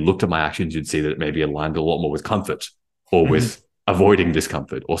 And if you looked at my actions, you'd see that it maybe aligned a lot more with comfort or with avoiding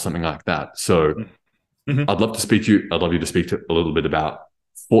discomfort or something like that. So I'd love to speak to you. I'd love you to speak to a little bit about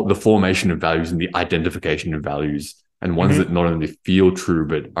the formation of values and the identification of values, and ones that not only feel true,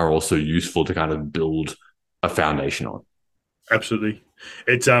 but are also useful to kind of build a foundation on. Absolutely.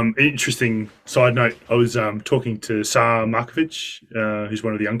 It's an interesting side note. I was talking to Sar Markovic, who's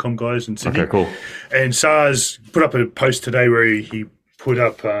one of the Uncom guys in Sydney. Okay, cool. And Sar's put up a post today where he put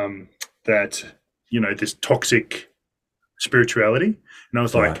up that, this toxic spirituality. And I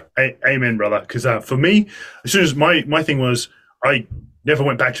was like, amen, brother. Because for me, as soon as my thing was, I never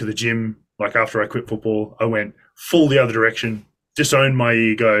went back to the gym. Like after I quit football, I went full the other direction, disowned my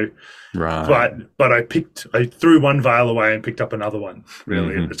ego. Right. But I threw one veil away and picked up another one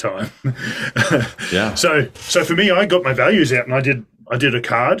really at the time. Yeah. So for me, I got my values out and I did a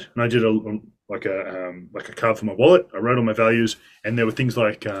card and I did a card for my wallet. I wrote all my values, and there were things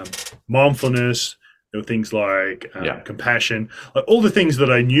like mindfulness. There were things like compassion, like all the things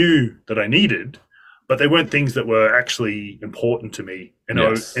that I knew that I needed, but they weren't things that were actually important to me. And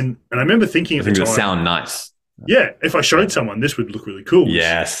I remember thinking at the time, that sound nice. Yeah, if I showed someone, this would look really cool.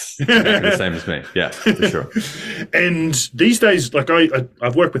 Yes, exactly the same as me. Yeah, for sure. And these days, like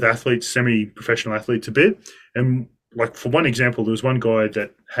I've worked with athletes, semi-professional athletes a bit, and like for one example, there was one guy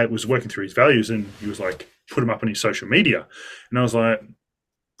that was working through his values, and he was like put them up on his social media, and I was like,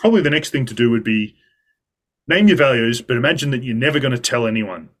 probably the next thing to do would be name your values, but imagine that you're never going to tell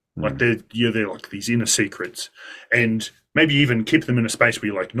anyone. Like they're like these inner secrets, and maybe even keep them in a space where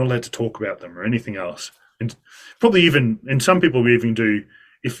you're like not allowed to talk about them or anything else. And probably even, and some people we even do,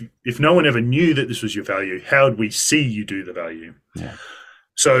 if no one ever knew that this was your value, how would we see you do the value? Yeah.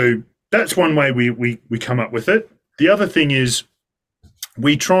 So that's one way we come up with it. The other thing is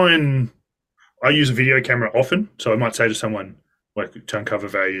I use a video camera often. So I might say to someone, like, to uncover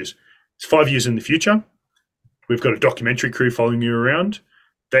values, it's 5 years in the future. We've got a documentary crew following you around.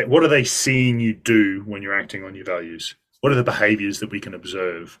 What are they seeing you do when you're acting on your values? What are the behaviors that we can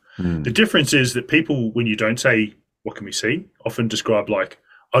observe? The difference is that people, when you don't say, what can we see, often describe like,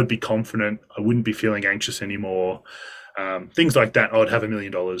 I'd be confident. I wouldn't be feeling anxious anymore. Things like that. I'd have $1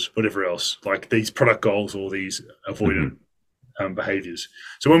 million, whatever else, like these product goals or these avoidant behaviors.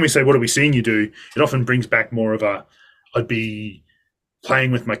 So when we say, what are we seeing you do? It often brings back more of I'd be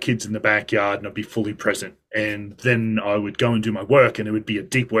playing with my kids in the backyard and I'd be fully present. And then I would go and do my work, and it would be a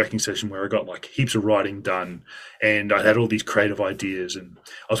deep working session where I got like heaps of writing done, and I had all these creative ideas, and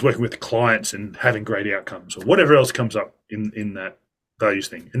I was working with the clients and having great outcomes, or whatever else comes up in that values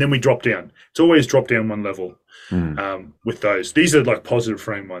thing. And then we drop down. It's always drop down one level with those. These are like positive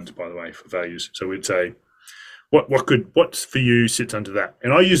frame ones, by the way, for values. So we'd say, what's for you sits under that?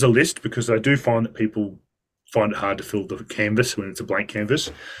 And I use a list because I do find that people find it hard to fill the canvas when it's a blank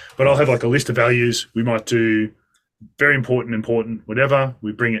canvas. But I'll have like a list of values. We might do very important, whatever.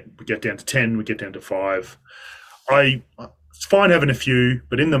 We get down to 10, we get down to 5. It's fine having a few,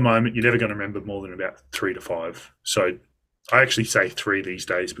 but in the moment, you're never going to remember more than about 3 to 5. So I actually say 3 these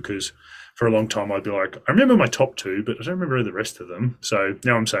days, because for a long time I'd be like, I remember my top 2, but I don't remember the rest of them. So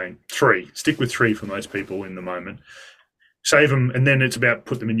now I'm saying 3. Stick with 3 for most people in the moment. Save them, and then it's about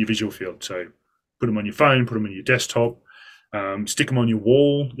put them in your visual field. So put them on your phone, put them on your desktop, stick them on your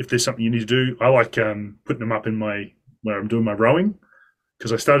wall if there's something you need to do. I like putting them up in where I'm doing my rowing,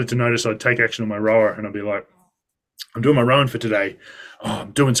 because I started to notice I'd take action on my rower and I'd be like, I'm doing my rowing for today. Oh,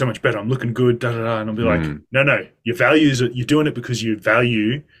 I'm doing so much better. I'm looking good, da da da. And I'll be like, no, your values, you're doing it because you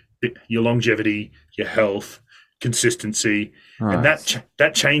value your longevity, your health, consistency, and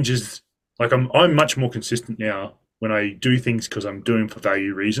that changes. Like I'm much more consistent now when I do things because I'm doing for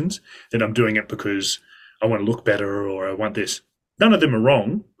value reasons than I'm doing it because I want to look better or I want this. None of them are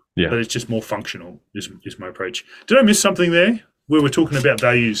wrong, but it's just more functional is my approach. Did I miss something there? We were talking about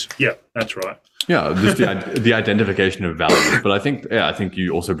values. Yeah, that's right. Yeah, just the identification of values. But I think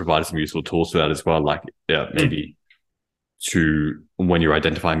you also provided some useful tools for that as well. Like, maybe to, when you're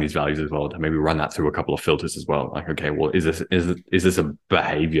identifying these values as well, to maybe run that through a couple of filters as well. Like, okay, well, is this a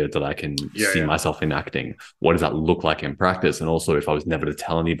behavior that I can see myself enacting? What does that look like in practice? And also, if I was never to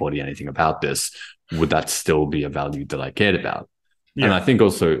tell anybody anything about this, would that still be a value that I cared about? Yeah. And I think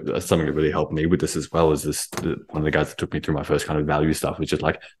also something that really helped me with this as well is one of the guys that took me through my first kind of value stuff was just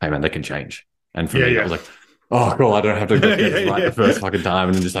like, hey man, they can change. And for me, I was like, oh, cool, I don't have to get this right the first fucking time.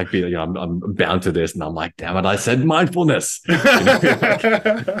 And then just like, I'm bound to this. And I'm like, damn it, I said mindfulness.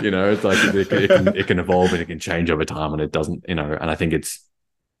 It's like it can evolve and it can change over time, and it doesn't, and I think it's,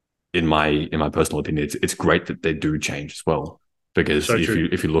 in my personal opinion, it's great that they do change as well. Because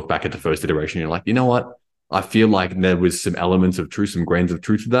if you look back at the first iteration, you're like, you know what? I feel like there was some elements of truth, some grains of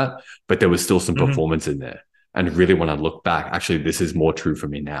truth to that, but there was still some performance in there. And really, when I look back, actually, this is more true for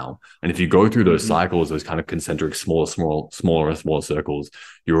me now. And if you go through those cycles, those kind of concentric, smaller and smaller circles,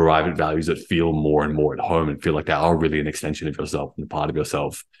 you arrive at values that feel more and more at home and feel like they are really an extension of yourself and a part of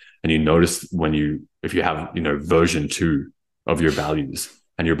yourself. And you notice if you have, version 2 of your values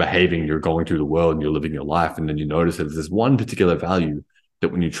and you're behaving, you're going through the world and you're living your life. And then you notice that there's one particular value that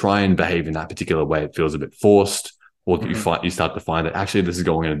when you try and behave in that particular way, it feels a bit forced. Or that you start to find that actually this is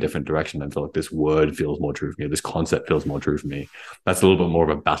going in a different direction. I feel like this word feels more true for me. This concept feels more true for me. That's a little bit more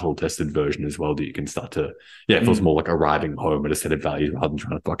of a battle-tested version as well that you can start to, it feels more like arriving home at a set of values rather than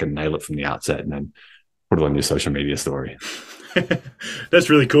trying to fucking nail it from the outset and then put it on your social media story. That's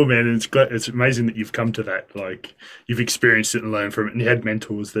really cool, man. And it's amazing that you've come to that. Like, you've experienced it and learned from it, and you had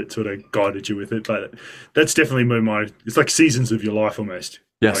mentors that sort of guided you with it. But that's definitely it's like seasons of your life almost.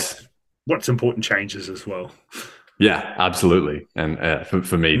 Yes. Like, what's important changes as well. Yeah, absolutely. And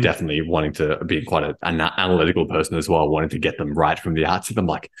for me, definitely wanting to be quite an analytical person as well, wanting to get them right from the outset. I'm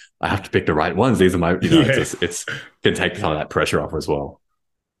like, I have to pick the right ones. These are my, it's can take some of that pressure off as well.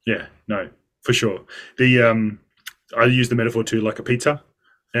 Yeah, no, for sure. I use the metaphor too, like a pizza.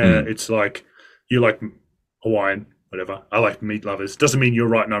 It's like, you like Hawaiian, whatever. I like meat lovers. Doesn't mean you're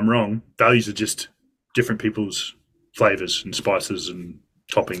right and I'm wrong. Values are just different people's flavors and spices and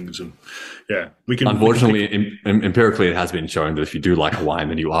toppings, and we can. Unfortunately, empirically, it has been shown that if you do like Hawaiian,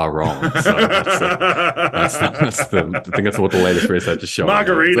 then you are wrong. So I think that's what the latest research is showing.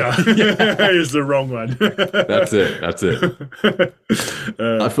 Margarita is the wrong one. That's it.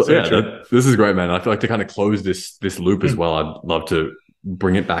 This is great, man. I feel like to kind of close this loop as well, I'd love to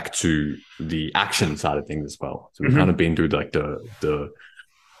bring it back to the action side of things as well. So we've kind of been through like the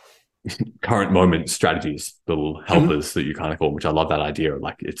current moment strategies, little helpers that you kind of call, which I love that idea.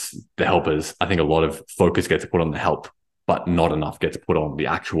 Like, it's the helpers. I think a lot of focus gets put on the help, but not enough gets put on the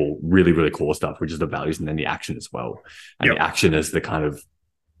actual really, really core stuff, which is the values and then the action as well. And the action is the kind of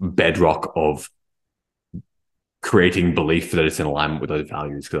bedrock of creating belief that it's in alignment with those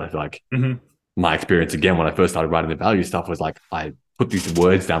values. Because I feel like my experience, again, when I first started writing the value stuff was like, I put these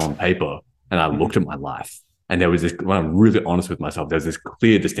words down on paper and I looked at my life. And there was this, when I'm really honest with myself, there's this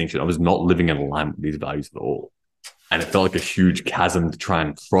clear distinction. I was not living in alignment with these values at all. And it felt like a huge chasm to try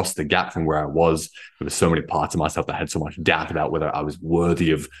and cross the gap from where I was. There were so many parts of myself that had so much doubt about whether I was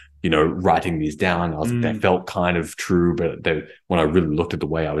worthy of, writing these down. They felt kind of true, but when I really looked at the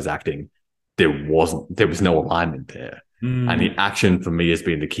way I was acting, there was no alignment there. And the action for me has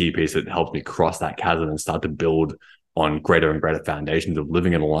been the key piece that helped me cross that chasm and start to build on greater and greater foundations of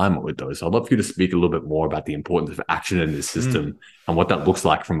living in alignment with those. So I'd love for you to speak a little bit more about the importance of action in this system and what that looks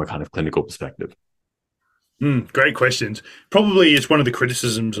like from a kind of clinical perspective. Great questions. Probably it's one of the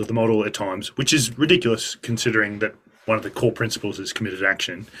criticisms of the model at times, which is ridiculous considering that one of the core principles is committed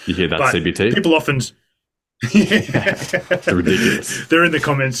action. You hear that, but CBT? People often... It's ridiculous. They're in the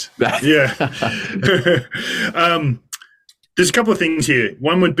comments. Yeah. There's a couple of things here.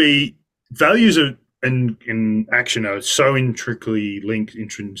 One would be values and action are so intrinsically linked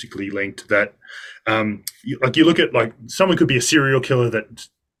that you look at, like, someone could be a serial killer that,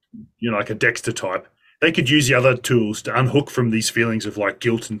 like a Dexter type. They could use the other tools to unhook from these feelings of like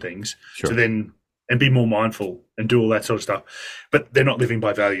guilt and things to then and be more mindful and do all that sort of stuff. But they're not living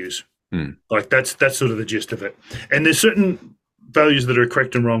by values. Like that's sort of the gist of it. And there's certain values that are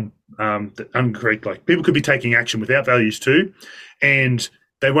correct and wrong, that incorrect. Like people could be taking action without values too, and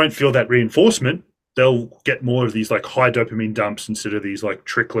they won't feel that reinforcement. They'll get more of these like high dopamine dumps instead of these like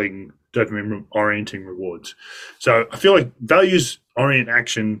trickling dopamine orienting rewards. So I feel like values orient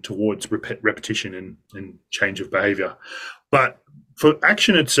action towards repetition and change of behavior. But for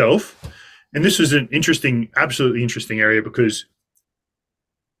action itself, and this was an absolutely interesting area, because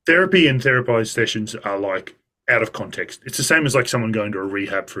therapy and therapized sessions are like out of context. It's the same as like someone going to a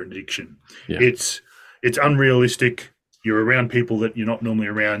rehab for an addiction. Yeah. It's unrealistic. You're around people that you're not normally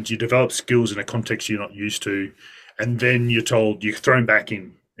around. You develop skills in a context you're not used to. And then you're thrown back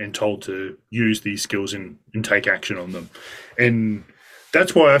in and told to use these skills and take action on them. And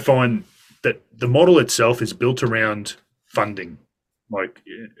that's why I find that the model itself is built around funding. Like,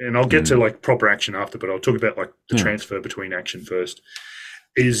 and I'll get to like proper action after, but I'll talk about like the transfer between action first.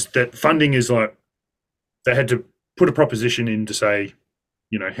 Is that funding is like, they had to put a proposition in to say,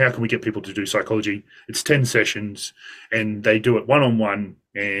 how can we get people to do psychology? It's 10 sessions and they do it one-on-one,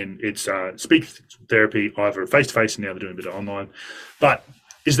 and it's speech therapy, either face-to-face, and now they're doing a bit of online. But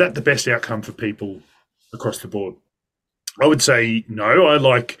is that the best outcome for people across the board? I would say no.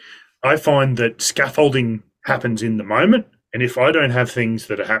 I find that scaffolding happens in the moment. And if I don't have things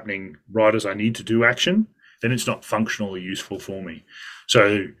that are happening right as I need to do action, then it's not functional or useful for me.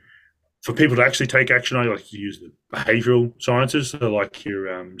 So for people to actually take action, I like to use the behavioral sciences, so like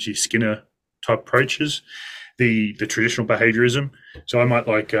your Skinner type approaches, the traditional behaviorism. So I might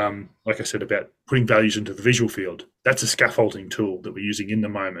like I said about putting values into the visual field. That's a scaffolding tool that we're using in the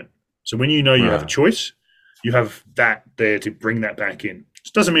moment. So when you have a choice, you have that there to bring that back in.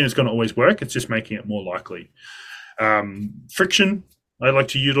 It doesn't mean it's going to always work. It's just making it more likely. Friction, I like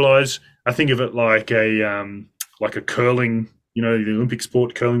to utilize. I think of it like a curling, the Olympic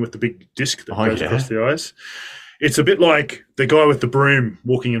sport, curling with the big disc that goes across the ice. It's a bit like the guy with the broom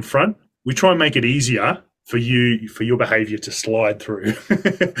walking in front. We try and make it easier for your behavior to slide through.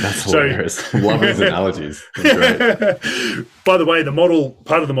 That's hilarious. Love these analogies. That's great. By the way,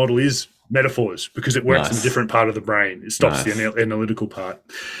 part of the model is metaphors, because it works in a different part of the brain. It stops the analytical part.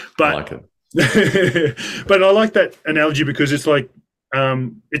 But I like it. But I like that analogy because it's like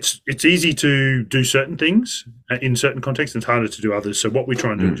it's easy to do certain things in certain contexts, and it's harder to do others. So what we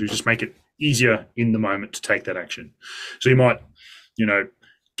try and do is just make it easier in the moment to take that action. So you might,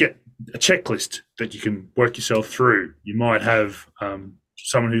 get a checklist that you can work yourself through. You might have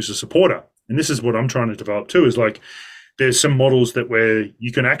someone who's a supporter. And this is what I'm trying to develop too, is like there's some models where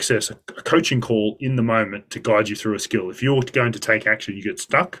you can access a coaching call in the moment to guide you through a skill. If you're going to take action, you get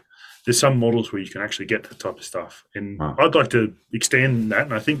stuck. There's some models where you can actually get that type of stuff. And I'd like to extend that.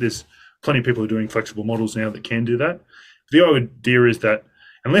 And I think there's plenty of people who are doing flexible models now that can do that. The idea is that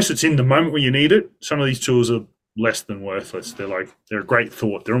unless it's in the moment where you need it, some of these tools are less than worthless. They're a great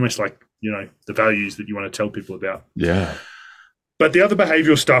thought. They're almost like, the values that you want to tell people about. Yeah. But the other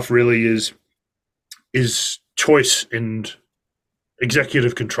behavioral stuff really is choice and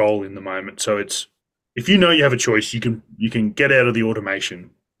executive control in the moment. So it's, if you have a choice, you can get out of the automation.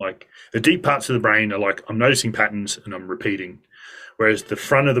 Like the deep parts of the brain are like, I'm noticing patterns and I'm repeating. Whereas the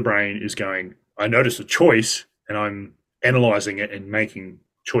front of the brain is going, I notice a choice and I'm analyzing it and making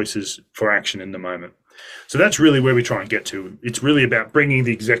choices for action in the moment. So that's really where we try and get to. It's really about bringing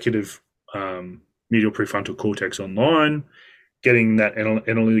the executive medial prefrontal cortex online, getting that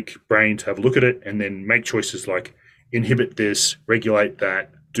analytic brain to have a look at it and then make choices like inhibit this, regulate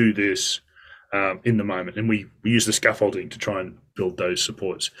that, do this in the moment. And we use the scaffolding to try and build those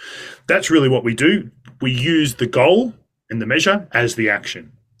supports. That's really what we do. We use the goal and the measure as the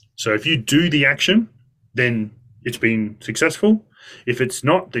action. So if you do the action, then it's been successful. If it's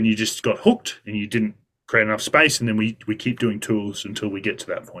not, then you just got hooked and you didn't create enough space. And then we keep doing tools until we get to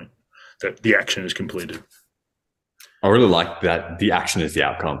that point that the action is completed. I really like that the action is the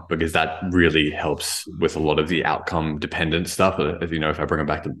outcome, because that really helps with a lot of the outcome dependent stuff. If I bring it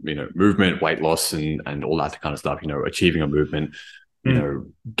back to, movement, weight loss and all that kind of stuff, achieving a movement,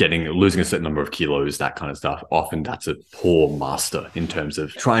 losing a certain number of kilos, that kind of stuff. Often that's a poor master in terms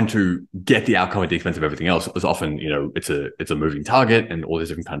of trying to get the outcome at the expense of everything else. It's often, it's a moving target and all these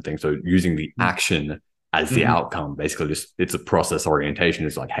different kind of things. So using the action as the outcome, basically just it's a process orientation.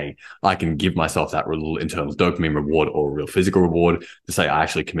 It's like, hey, I can give myself that little internal dopamine reward or a real physical reward to say I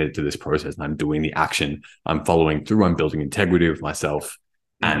actually committed to this process and I'm doing the action. I'm following through. I'm building integrity with myself.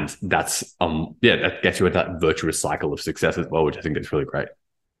 And that's, that gets you at that virtuous cycle of success as well, which I think is really great.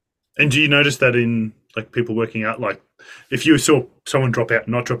 And do you notice that in like people working out, like if you saw someone drop out,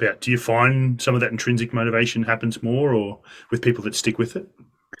 not drop out, do you find some of that intrinsic motivation happens more or with people that stick with it?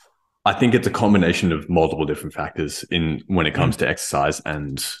 I think it's a combination of multiple different factors when it comes to exercise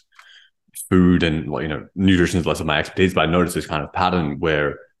and food, and nutrition is less of my expertise, but I noticed this kind of pattern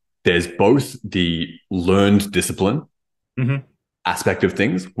where there's both the learned discipline aspect of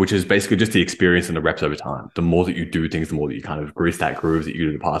things, which is basically just the experience and the reps over time. The more that you do things, the more that you kind of grease that groove, that you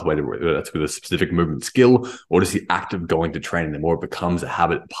do the pathway, whether that's with a specific movement skill or just the act of going to training, the more it becomes a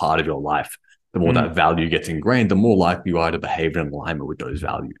habit, part of your life. The more that value gets ingrained, the more likely you are to behave in alignment with those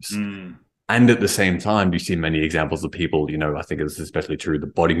values. And at the same time, you see many examples of people, I think it's especially true, the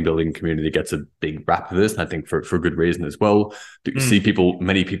bodybuilding community gets a big rap for this, and I think for good reason as well. You see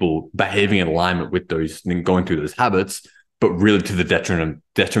many people behaving in alignment with those and going through those habits, but really to the detriment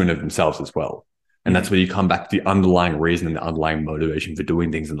of themselves as well. And that's where you come back to the underlying reason and the underlying motivation for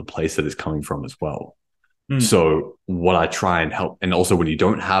doing things and the place that it's coming from as well. So what I try and help, and also when you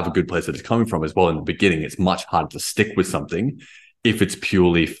don't have a good place that it's coming from as well in the beginning, it's much harder to stick with something if it's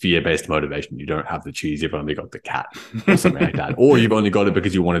purely fear-based motivation. You don't have the cheese, you've only got the cat or something like that. Or you've only got it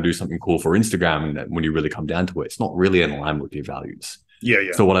because you want to do something cool for Instagram, and when you really come down to it, it's not really in line with your values.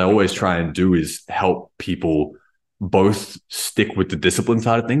 Yeah. So what I always try and do is help people both stick with the discipline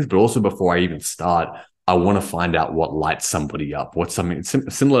side of things, but also before I even start, I want to find out what lights somebody up. What's something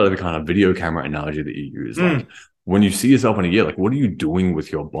similar to the kind of video camera analogy that you use. Like when you see yourself in a year, like what are you doing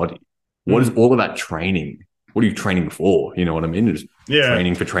with your body? What is all of that training? What are you training for? You know what I mean? Just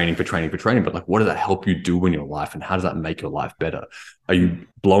training for training. But like, what does that help you do in your life? And how does that make your life better? Are you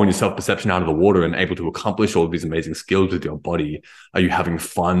blowing your self-perception out of the water and able to accomplish all of these amazing skills with your body? Are you having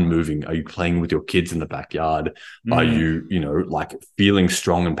fun moving? Are you playing with your kids in the backyard? Are you, like feeling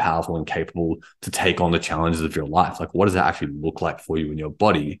strong and powerful and capable to take on the challenges of your life? Like, what does that actually look like for you in your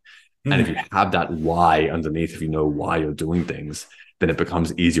body? And if you have that why underneath, if you know why you're doing things, then it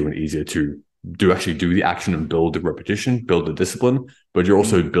becomes easier and easier to do the action and build the repetition, build the discipline, but you're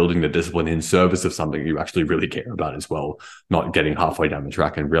also building the discipline in service of something you actually really care about as well, not getting halfway down the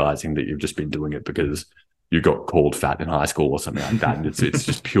track and realizing that you've just been doing it because you got called fat in high school or something like that. And it's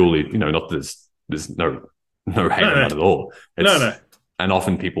just purely, not there's no hate on that at all. No. And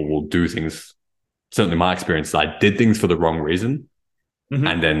often people will do things, certainly my experience is I did things for the wrong reason.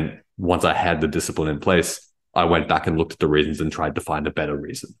 And then once I had the discipline in place, I went back and looked at the reasons and tried to find a better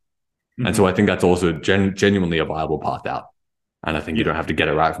reason. And so I think that's also genuinely a viable path out. And I think you don't have to get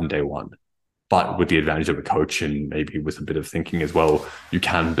it right from day one. But with the advantage of a coach and maybe with a bit of thinking as well, you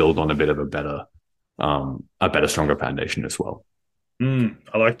can build on a bit of a better, stronger foundation as well.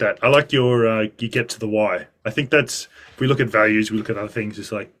 I like that. I like your, you get to the why. I think that's, if we look at values, we look at other things,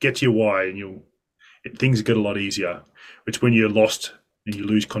 it's like get to your why and things get a lot easier. It's when you're lost and you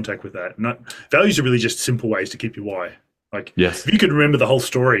lose contact with that. Values are really just simple ways to keep your why. Like, yes, if you could remember the whole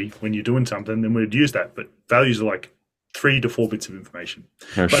story when you're doing something, then we'd use that. But values are like 3 to 4 bits of information.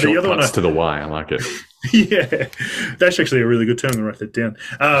 But the other one to the why, I like it. Yeah, that's actually a really good term. I'll write that down.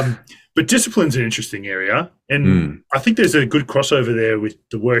 But discipline's an interesting area, and I think there's a good crossover there with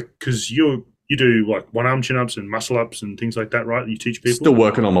the work because you do like one-arm chin-ups and muscle-ups and things like that, right? You teach people. Still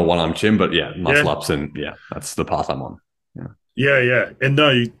working on my one-arm chin, but muscle-ups and that's the path I'm on. Yeah. And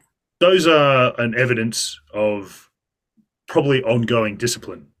those are an evidence of probably ongoing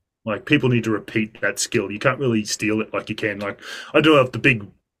discipline. Like people need to repeat that skill. You can't really steal it like you can. Like I do have the big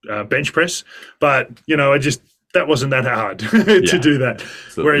bench press, but that wasn't that hard to do that.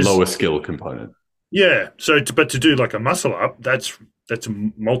 It's a lower skill component. Yeah. So, but to do like a muscle up, that's that's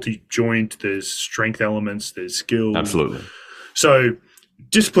multi-joint. There's strength elements. There's skill. Absolutely. So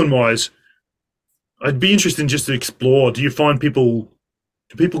discipline-wise, I'd be interested in just to explore. Do you find do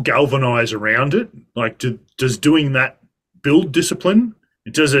people galvanize around it? Like, does doing that build discipline?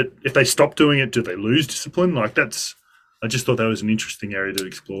 Does it, if they stop doing it, do they lose discipline? Like I just thought that was an interesting area to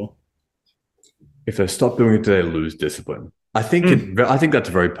explore. If they stop doing it, do they lose discipline? I think I think that's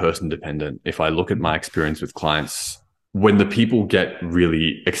very person dependent. If I look at my experience with clients, when the people get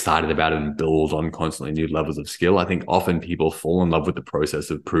really excited about it and build on constantly new levels of skill, I think often people fall in love with the process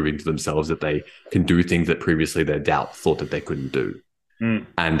of proving to themselves that they can do things that previously their doubt thought that they couldn't do.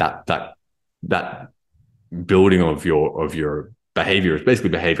 And that building of your behavior is basically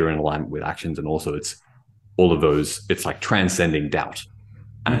behavior in alignment with actions, and also it's all of those. It's like transcending doubt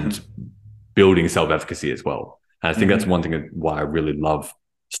and building self-efficacy as well. And I think that's one thing why I really love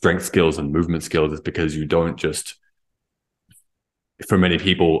strength skills and movement skills, is because you don't just, for many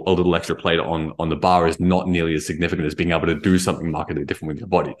people, a little extra plate on the bar is not nearly as significant as being able to do something markedly different with your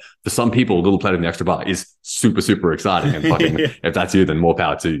body. For some people, a little plate on the extra bar is super, super exciting. And fucking, if that's you, then more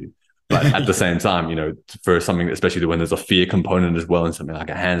power to you. But at the same time, you know, for something, especially when there's a fear component as well, and something like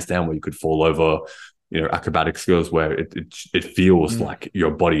a handstand where you could fall over, you know, acrobatic skills where it feels like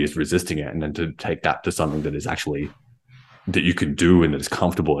your body is resisting it, and then to take that to something that is actually, that you can do and that is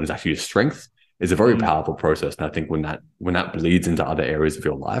comfortable and is actually a strength, is a very powerful process. And I think when that bleeds into other areas of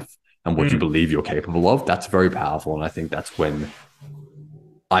your life and what you believe you're capable of, that's very powerful. And I think that's when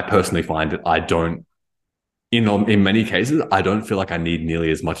I personally find that I don't, in many cases, I don't feel like I need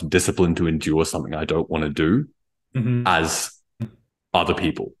nearly as much discipline to endure something I don't want to do as other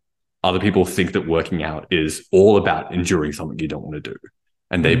people. Other people think that working out is all about enduring something you don't want to do.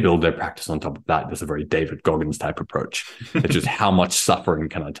 And they build their practice on top of that. That's a very David Goggins type approach. It's just, how much suffering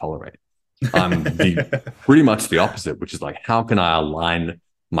can I tolerate? I'm pretty much the opposite, which is like, how can I align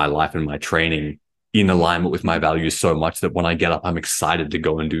my life and my training in alignment with my values so much that when I get up, I'm excited to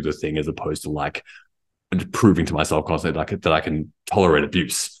go and do the thing, as opposed to like proving to myself constantly that I can tolerate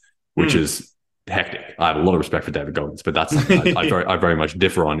abuse, which is hectic. I have a lot of respect for David Goggins, but that's something I very much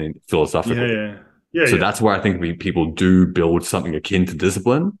differ on in philosophically. So that's where I think people do build something akin to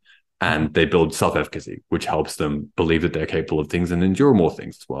discipline, and they build self-efficacy, which helps them believe that they're capable of things and endure more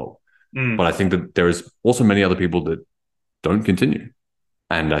things as well. But I think that there is also many other people that don't continue.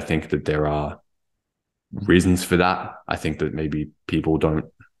 And I think that there are reasons for that. I think that maybe people don't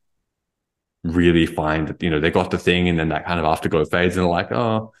really find that, you know, they got the thing and then that kind of afterglow fades, and they're like,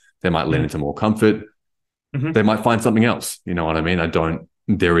 oh, they might lean into more comfort. They might find something else. You know what I mean?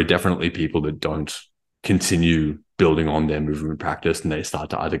 There are definitely people that don't continue building on their movement practice, and they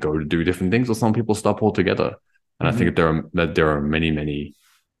start to either go to do different things, or some people stop altogether. And I think that there are many, many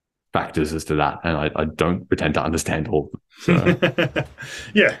factors as to that, and I don't pretend to understand all of them.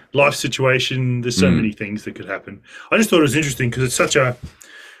 So. Life situation, there's so many things that could happen. I just thought it was interesting because it's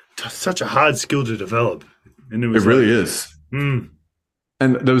such a hard skill to develop, and it really is.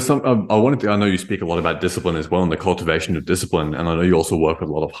 And there was some, I know you speak a lot about discipline as well, and the cultivation of discipline, and I know you also work with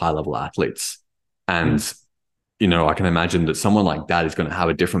a lot of high level athletes, and you know, I can imagine that someone like that is going to have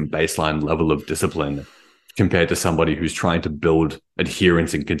a different baseline level of discipline compared to somebody who's trying to build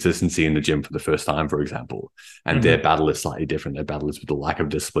adherence and consistency in the gym for the first time, for example. And their battle is slightly different. Their battle is with the lack of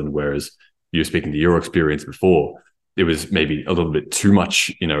discipline, whereas you're speaking to your experience before, it was maybe a little bit too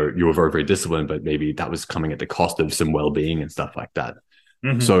much, you know, you were very, very disciplined, but maybe that was coming at the cost of some well-being and stuff like that.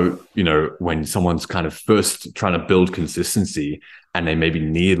 So, you know, when someone's kind of first trying to build consistency and they maybe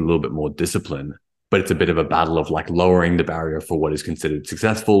need a little bit more discipline, but it's a bit of a battle of like lowering the barrier for what is considered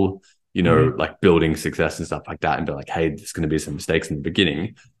successful, you know, like building success and stuff like that, and be like, hey, there's going to be some mistakes in the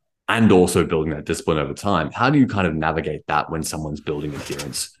beginning, and also building that discipline over time. How do you kind of navigate that when someone's building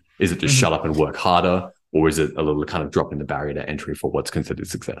adherence? Is it just shut up and work harder, or is it a little kind of dropping the barrier to entry for what's considered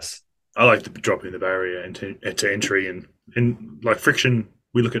success? I like the dropping the barrier to entry, and like friction.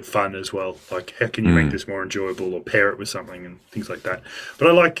 We look at fun as well. Like, how can you make this more enjoyable, or pair it with something and things like that. But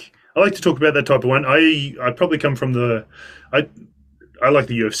I like to talk about that type of one. I probably come from I like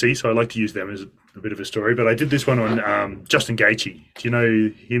the UFC, so I like to use them as a bit of a story. But I did this one on Justin Gaethje. Do you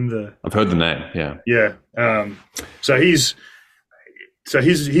know him? I've heard the name. Yeah. Yeah. So he's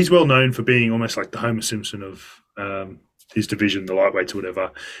well known for being almost like the Homer Simpson of his division, the lightweights or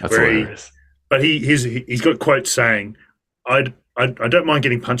whatever. That's hilarious. But he's got quotes saying, I don't mind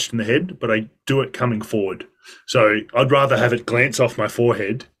getting punched in the head, but I do it coming forward. So I'd rather have it glance off my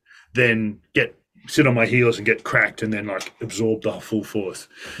forehead than sit on my heels and get cracked and then like absorb the full force.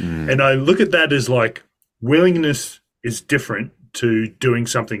 And I look at that as like, willingness is different to doing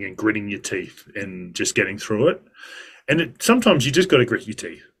something and gritting your teeth and just getting through it. And sometimes you just got to grit your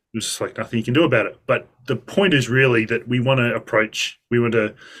teeth. There's just like nothing you can do about it. But the point is really that we want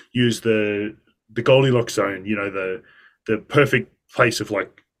to use the Goldilocks zone, the perfect place of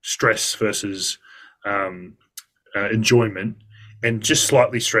like stress versus enjoyment, and just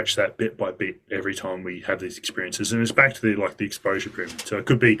slightly stretch that bit by bit every time we have these experiences. And it's back to the exposure pyramid. So it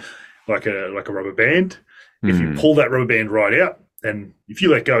could be like a rubber band. If you pull that rubber band right out, and if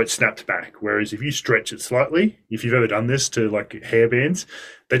you let go, it snaps back. Whereas if you stretch it slightly, if you've ever done this to like hair bands,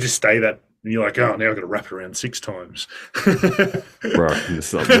 they just stay that. And you're like, oh, now I've got to wrap it around 6 times. Bro,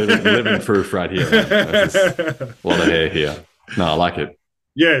 this is living proof right here. That's a lot of hair here. No, I like it.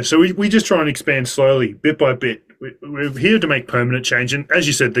 Yeah, so we just try and expand slowly, bit by bit. We're here to make permanent change. And as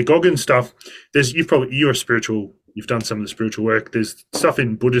you said, the Goggins stuff, you're a spiritual, you've done some of the spiritual work. There's stuff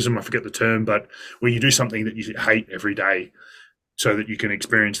in Buddhism, I forget the term, but where you do something that you hate every day so that you can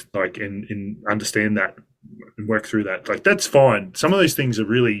experience and understand that and work through that. Like, that's fine. Some of those things are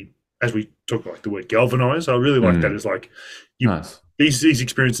really, as we talk about the word galvanize, I really like that as like nice. These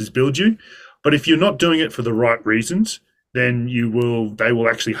experiences build you. But if you're not doing it for the right reasons, then they will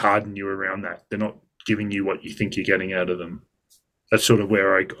actually harden you around that. They're not giving you what you think you're getting out of them. That's sort of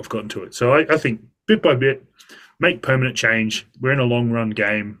where I've gotten to it. So I think bit by bit, make permanent change. We're in a long run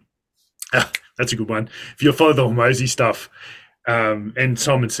game. That's a good one. If you follow the Hormozi stuff and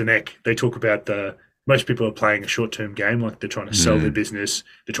Simon Sinek, they talk about most people are playing a short-term game, like they're trying to sell their business.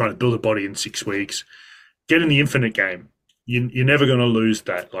 They're trying to build a body in 6 weeks. Get in the infinite game. You're never going to lose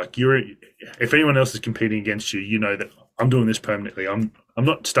that. Like if anyone else is competing against you, you know that I'm doing this permanently. I'm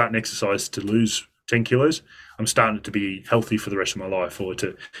not starting exercise to lose 10 kilos. I'm starting to be healthy for the rest of my life or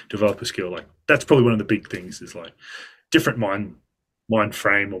to develop a skill. Like, that's probably one of the big things is like different mind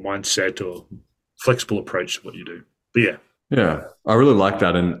frame or mindset or flexible approach to what you do. But yeah, I really like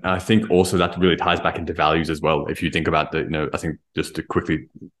that. And I think also that really ties back into values as well. If you think about I think just to quickly,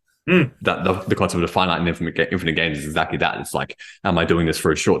 that the concept of finite and infinite games is exactly that. It's like, am I doing this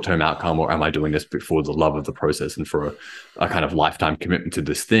for a short-term outcome, or am I doing this for the love of the process and for a kind of lifetime commitment to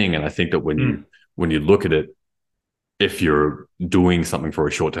this thing? And I think that when you look at it, if you're doing something for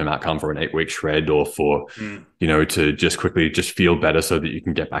a short-term outcome, for an 8-week shred, or for to just quickly just feel better so that you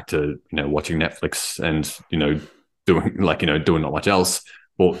can get back to watching Netflix and doing not much else,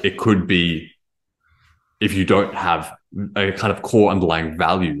 well, it could be, if you don't have a kind of core underlying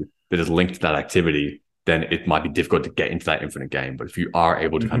value that is linked to that activity, then it might be difficult to get into that infinite game. But if you are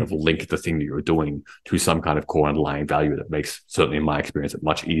able to kind of link the thing that you're doing to some kind of core underlying value, that makes, certainly in my experience, it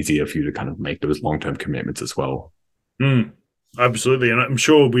much easier for you to kind of make those long-term commitments as well. Absolutely. And I'm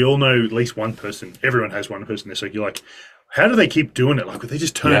sure we all know at least one person. Everyone has one person there. So you're like, how do they keep doing it? Like, they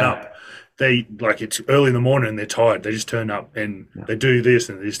just turn up. They it's early in the morning and they're tired. They just turn up and they do this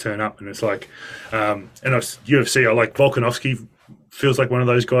and they just turn up. And it's like, and UFC, I like Volkanovski, feels like one of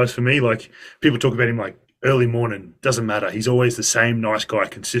those guys for me. Like, people talk about him like early morning, doesn't matter. He's always the same nice guy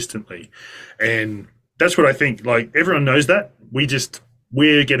consistently. And that's what I think. Like, everyone knows that.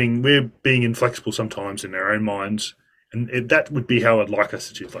 We're being inflexible sometimes in our own minds. And that would be how I'd like us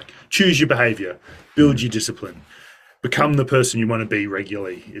to choose. Like, choose your behavior, build your discipline, become the person you want to be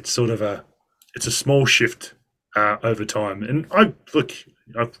regularly. It's sort of a small shift over time. And I'm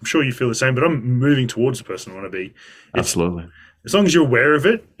sure you feel the same, but I'm moving towards the person I want to be. Absolutely. As long as you're aware of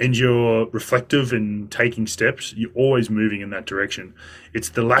it and you're reflective and taking steps, you're always moving in that direction. It's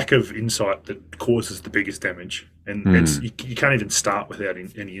the lack of insight that causes the biggest damage. And you can't even start without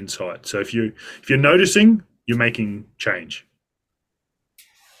any insight. So if you're noticing, you're making change.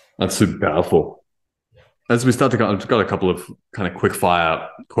 That's super powerful. As we start to I've got a couple of kind of quick fire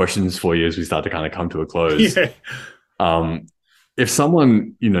questions for you as we start to kind of come to a close. Yeah. If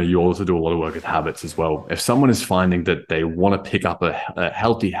someone, you also do a lot of work with habits as well. If someone is finding that they want to pick up a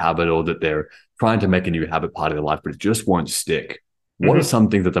healthy habit, or that they're trying to make a new habit part of their life, but it just won't stick, what are some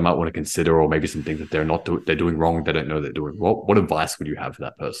things that they might want to consider, or maybe some things that they're doing wrong, they don't know they're doing? What advice would you have for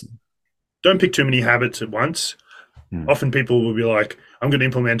that person? Don't pick too many habits at once. Often people will be like, I'm going to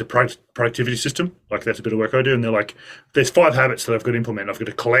implement a productivity system. Like, that's a bit of work I do. And they're like, there's 5 habits that I've got to implement. I've got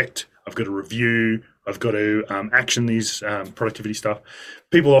to collect, I've got to review, I've got to action these productivity stuff.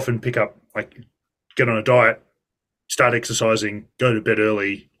 People often pick up, like, get on a diet, start exercising, go to bed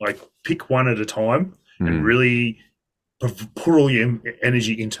early, like, pick one at a time and really put all your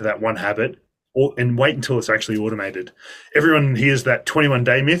energy into that one habit, and wait until it's actually automated. Everyone hears that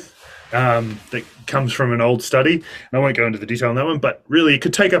 21-day myth. That comes from an old study. And I won't go into the detail on that one, but really it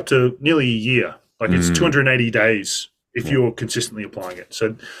could take up to nearly a year. Like, it's 280 days if you're consistently applying it.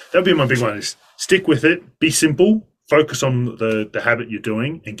 So that'd be my big one, is stick with it, be simple, focus on the habit you're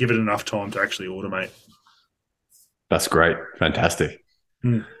doing, and give it enough time to actually automate. That's great. Fantastic.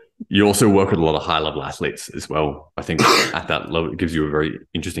 Mm. You also work with a lot of high-level athletes as well. I think at that level, it gives you a very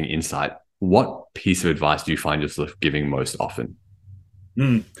interesting insight. What piece of advice do you find yourself giving most often?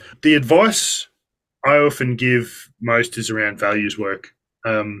 The advice I often give most is around values work,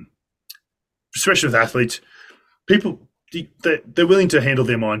 especially with athletes. People, they're willing to handle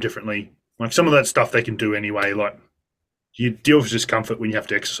their mind differently. Like some of that stuff they can do anyway. Like you deal with discomfort when you have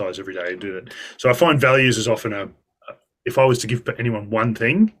to exercise every day and do it. So I find values is often if I was to give anyone one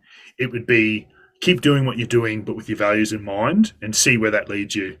thing, it would be keep doing what you're doing, but with your values in mind and see where that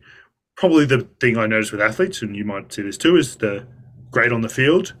leads you. Probably the thing I notice with athletes, and you might see this too, is the great on the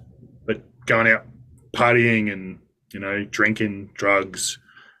field, but going out partying and, drinking, drugs,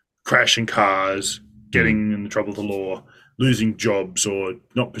 crashing cars, getting in trouble with the law, losing jobs or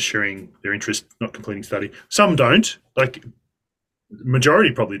not pursuing their interest, not completing study. Some don't, like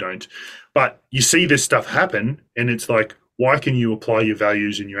majority probably don't. But you see this stuff happen and it's like, why can you apply your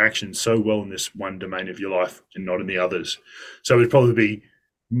values and your actions so well in this one domain of your life and not in the others? So it'd probably be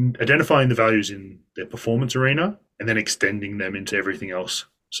identifying the values in their performance arena and then extending them into everything else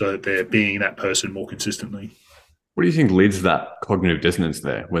so that they're being that person more consistently. What do you think leads to that cognitive dissonance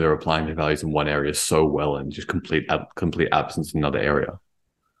there, where they're applying their values in one area so well and just complete absence in another area?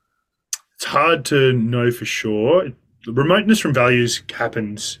 It's hard to know for sure. The remoteness from values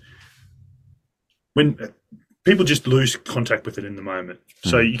happens when people just lose contact with it in the moment.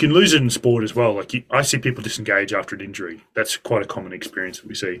 So you can lose it in sport as well. Like I see people disengage after an injury. That's quite a common experience that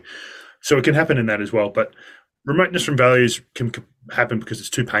we see. So it can happen in that as well. But remoteness from values can happen because it's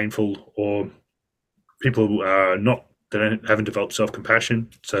too painful, or people are haven't developed self-compassion.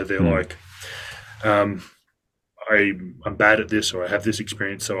 So they're like, I'm bad at this, or I have this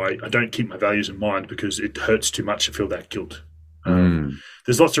experience, so I don't keep my values in mind because it hurts too much to feel that guilt.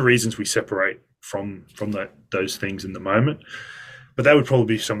 There's lots of reasons we separate from those things in the moment, but that would probably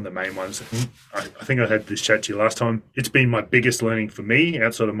be some of the main ones. I think I had this chat to you last time. It's been my biggest learning for me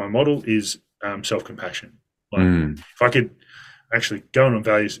outside of my model is self-compassion. Like if I could actually go on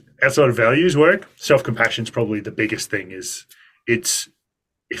values outside of values work, self-compassion is probably the biggest thing. It's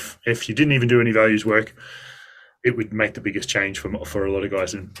if you didn't even do any values work, it would make the biggest change for a lot of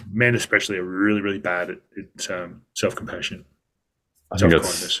guys, and men especially are really, really bad at self-compassion. I think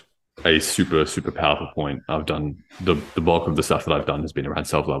that's a super, super powerful point. I've done the bulk of the stuff that I've done has been around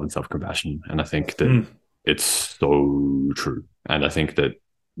self-love and self-compassion. And I think that it's so true. And I think that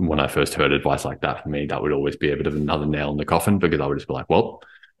when I first heard advice like that, for me, that would always be a bit of another nail in the coffin, because I would just be like, well,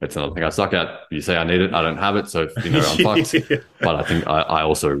 it's another thing I suck at. You say I need it, I don't have it. So, I'm fucked. But I think I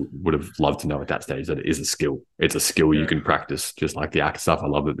also would have loved to know at that stage that it is a skill. It's a skill you can practice, just like the ACT stuff. I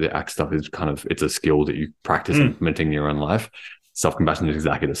love that the ACT stuff is it's a skill that you practice implementing in your own life. Self-compassion is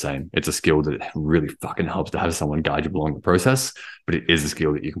exactly the same. It's a skill that really fucking helps to have someone guide you along the process, but it is a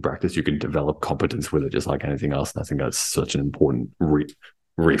skill that you can practice. You can develop competence with it just like anything else. And I think that's such an important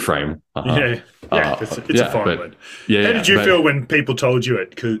reframe. It's a fine word. How did you feel when people told you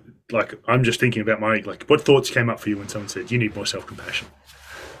it? Because, I'm just thinking about what thoughts came up for you when someone said, you need more self-compassion?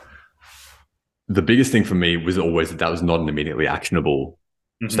 The biggest thing for me was always that was not an immediately actionable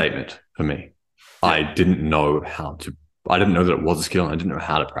statement for me. I didn't know I didn't know that it was a skill, and I didn't know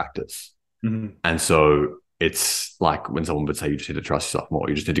how to practice. And so it's like when someone would say, you just need to trust yourself more,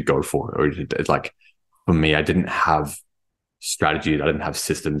 you just need to go for it. Or it's like, for me, I didn't have strategies, I didn't have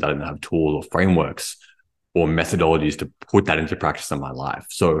systems, I didn't have tools or frameworks or methodologies to put that into practice in my life.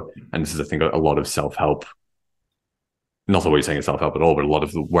 So, and this is, I think, a lot of self-help, not that what you're saying is self-help at all, but a lot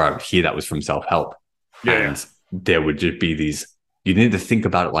of where I would hear that was from self-help. And there would just be these, you need to think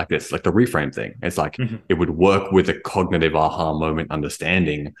about it like this, like the reframe thing. It's like it would work with a cognitive aha moment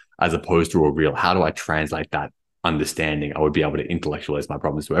understanding as opposed to a real, how do I translate that understanding? I would be able to intellectualize my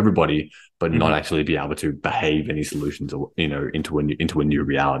problems to everybody, but not actually be able to behave any solutions, into a new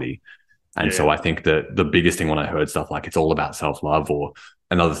reality. And so I think that the biggest thing when I heard stuff like it's all about self-love, or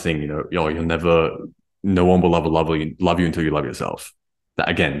another thing, you'll never, no one will love you until you love yourself.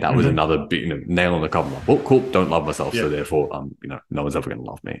 That was another big, nail on the coffin. Like, well, cool, don't love myself, so therefore, no one's ever going to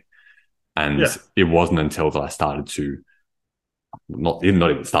love me. And it wasn't until that I started to, not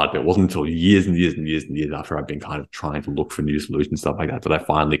even started, but it wasn't until years and years and years and years after I've been kind of trying to look for new solutions, stuff like that I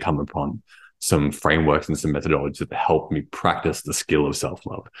finally come upon some frameworks and some methodologies that helped me practice the skill of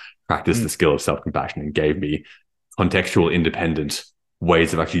self-love, practice the skill of self-compassion, and gave me contextual independent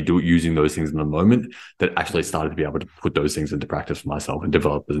ways of actually using those things in the moment that actually started to be able to put those things into practice for myself and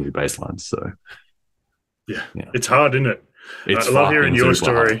develop as a new baseline. So it's hard, isn't it? I love hearing your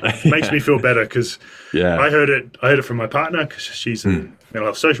story. Makes me feel better because I heard it from my partner, because she's a mental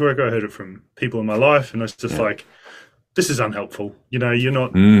health social worker. I heard it from people in my life, and it's just like this is unhelpful. You're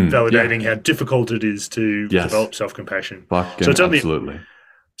not Yeah. validating how difficult it is to Yes. develop self-compassion. Fucking So absolutely.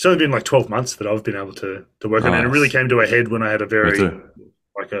 it's only been like 12 months that I've been able to work on it. And it really Nice. came to a head when I had a Me very, too.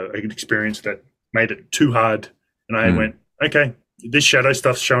 like an experience that made it too hard. And I Mm. went, okay, this shadow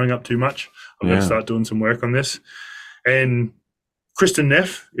stuff's showing up too much. I'm going Yeah. to start doing some work on this. And Kristen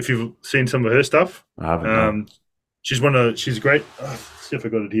Neff, if you've seen some of her stuff, I haven't. No. she's great. Let's see if I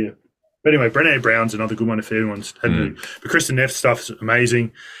got it here. But anyway, Brené Brown's another good one if anyone's had to. But Kristen Neff's stuff's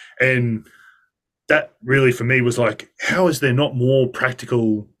amazing. And that really for me was like, how is there not more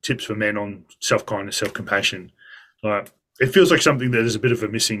practical tips for men on self-kindness, self-compassion? Like, it feels like something that is a bit of a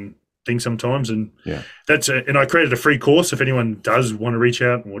missing thing sometimes. And Yeah. and I created a free course if anyone does want to reach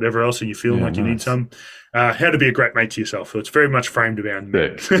out and whatever else and you feel like you need nice. some. How to be a great mate to yourself. So it's very much framed around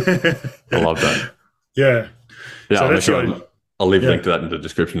men. I love that. Yeah. Yeah, So I'll, make that's sure really- I'll leave a yeah. link to that in the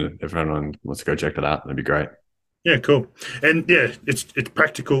description if anyone wants to go check that out. That'd be great. Yeah, cool. And yeah, it's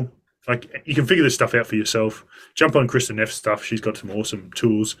practical. Like you can figure this stuff out for yourself. Jump on Kristen Neff's stuff. She's got some awesome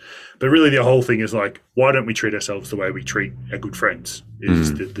tools. But really the whole thing is like, why don't we treat ourselves the way we treat our good friends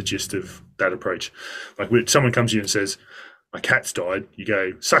is the gist of that approach. Like when someone comes to you and says, my cat's died, you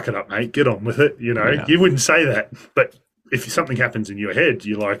go, suck it up, mate, get on with it. Yeah. You wouldn't say that. But if something happens in your head,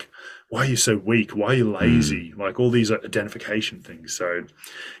 you're like, why are you so weak? Why are you lazy? Like all these identification things. So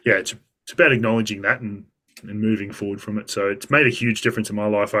yeah, it's about acknowledging that and moving forward from it. So it's made a huge difference in my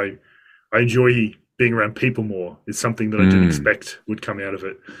life. I enjoy being around people more. It's something that I didn't expect would come out of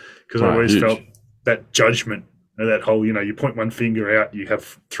it because I always huge. felt that judgment, that whole, you point one finger out, you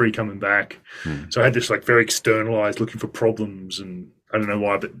have three coming back. So I had this like very externalized looking for problems, and I don't know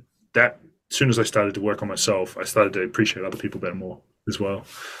why, but that as soon as I started to work on myself, I started to appreciate other people better more as well.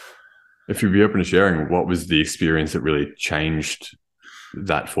 If you'd be open to sharing, what was the experience that really changed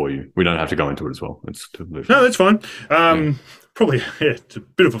that for you? We don't have to go into it as well. It's totally fine. No, that's fine. Probably, yeah, it's a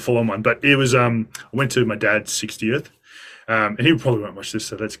bit of a full-on one, but it was, I went to my dad's 60th, and he probably won't watch this,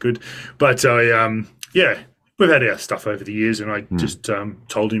 so that's good. But we've had our stuff over the years, and I just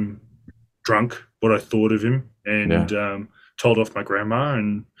told him drunk what I thought of him, and told off my grandma,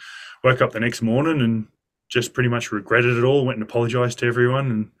 and woke up the next morning and just pretty much regretted it all, went and apologized to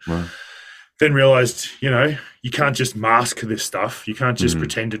everyone, and then realized, you can't just mask this stuff. You can't just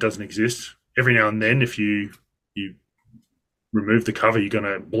pretend it doesn't exist. Every now and then, if you remove the cover, you're going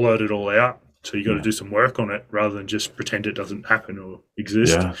to blurt it all out. So you got to do some work on it rather than just pretend it doesn't happen or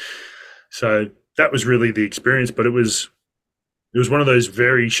exist. Yeah. So that was really the experience, but it was one of those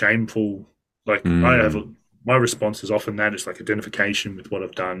very shameful, like my response is often that it's like identification with what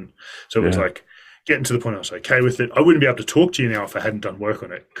I've done. So it was like getting to the point I was okay with it. I wouldn't be able to talk to you now if I hadn't done work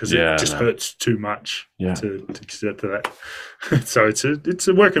on it because it just hurts too much to get to that. So it's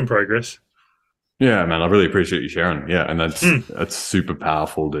a work in progress. Yeah, man, I really appreciate you sharing. Yeah, and that's super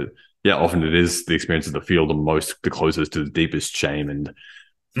powerful. Often it is the experiences that feel the closest to the deepest shame and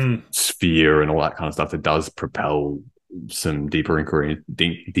fear and all that kind of stuff that does propel some deeper inquiry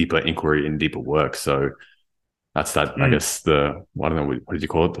and deeper work. So that's that. I guess I don't know, what did you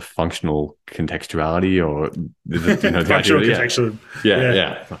call it? The functional contextuality or functional contextual.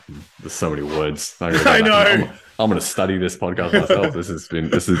 Yeah. There's so many words. I know. I'm going to study this podcast myself. This has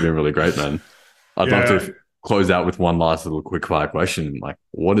been really great, man. I'd love to close out with one last little quick fire question. Like,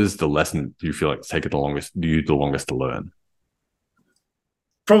 what is the lesson you feel like it's taken the longest to learn?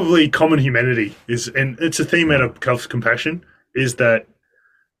 Probably common humanity and it's a theme out of compassion, is that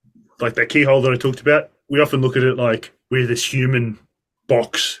like that keyhole that I talked about. We often look at it like we're this human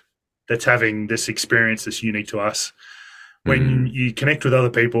box that's having this experience that's unique to us. When you connect with other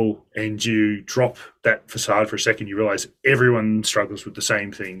people and you drop that facade for a second, you realize everyone struggles with the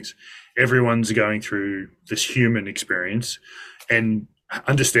same things. Everyone's going through this human experience, and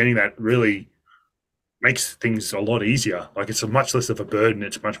understanding that really makes things a lot easier. Like it's a much less of a burden.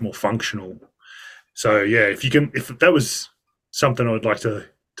 It's much more functional. So yeah, if that was something I would like to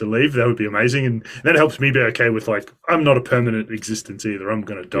leave, that would be amazing. And that helps me be okay with like, I'm not a permanent existence either. I'm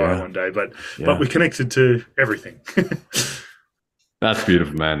going to die one day, but we're connected to everything. That's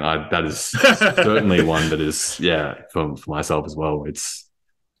beautiful, man. That is certainly one that is, for myself as well. It's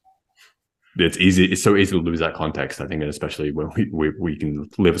easy. It's so easy to lose that context. I think, especially when we can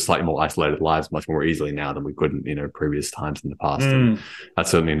live slightly more isolated lives much more easily now than we could in previous times in the past. And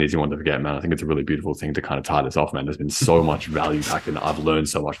that's certainly an easy one to forget, man. I think it's a really beautiful thing to kind of tie this off, man. There's been so much value back in. I've learned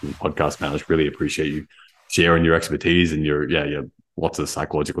so much from the podcast, man. I just really appreciate you sharing your expertise and your lots of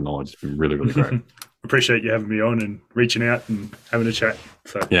psychological knowledge. It's been really, really great. Appreciate you having me on and reaching out and having a chat.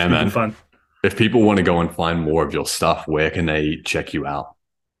 So it's man. been fun. If people want to go and find more of your stuff, where can they check you out?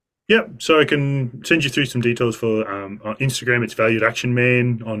 Yep. So I can send you through some details for on Instagram. It's Valued Action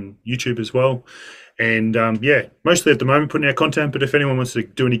Man, on YouTube as well. And mostly at the moment putting out content. But if anyone wants to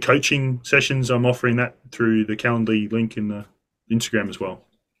do any coaching sessions, I'm offering that through the Calendly link in the Instagram as well.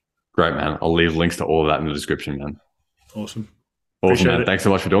 Great, man. I'll leave links to all of that in the description, man. Awesome. Awesome, man. Thanks so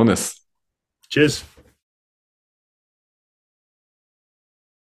much for doing this. Cheers.